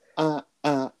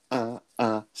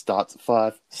 starts at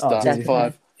 5. Starts dude, at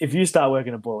 5. If you start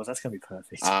working at Boyles, that's going to be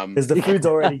perfect. Um, Because the food's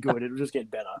already good. It'll just get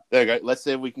better. There you go. Let's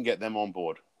see if we can get them on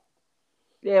board.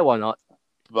 Yeah, why not?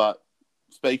 But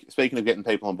speaking of getting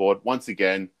people on board, once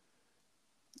again,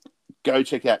 go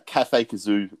check out Cafe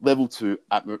Kazoo, level 2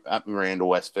 at Miranda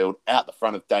Westfield, out the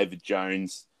front of David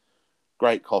Jones.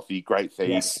 Great coffee, great feed.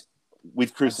 Yes.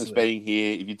 With Christmas Absolutely. being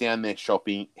here, if you're down there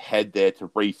shopping, head there to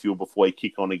refuel before you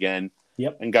kick on again.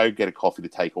 Yep. And go get a coffee to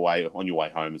take away on your way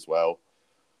home as well.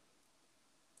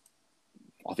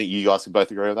 I think you guys can both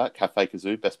agree with that. Cafe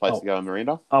Kazoo, best place to go in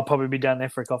Miranda. I'll probably be down there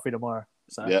for a coffee tomorrow.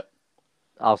 So. Yep.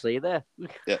 I'll see you there.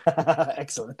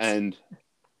 Excellent. And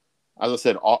as I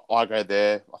said, I go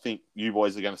there. I think you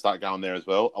boys are going to start going there as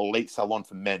well. Elite Salon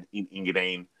for Men in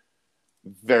Engadine.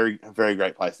 Very, very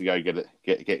great place to go get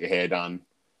your hair done.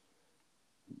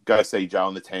 Go see Joe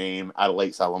and the team at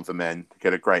Elite Salon for Men to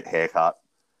get a great haircut.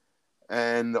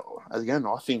 And again,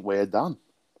 I think we're done.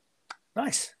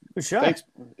 Nice. Good show. Thanks.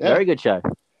 Yeah. Very good show.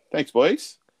 Thanks,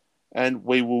 boys. And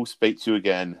we will speak to you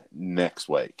again next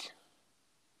week.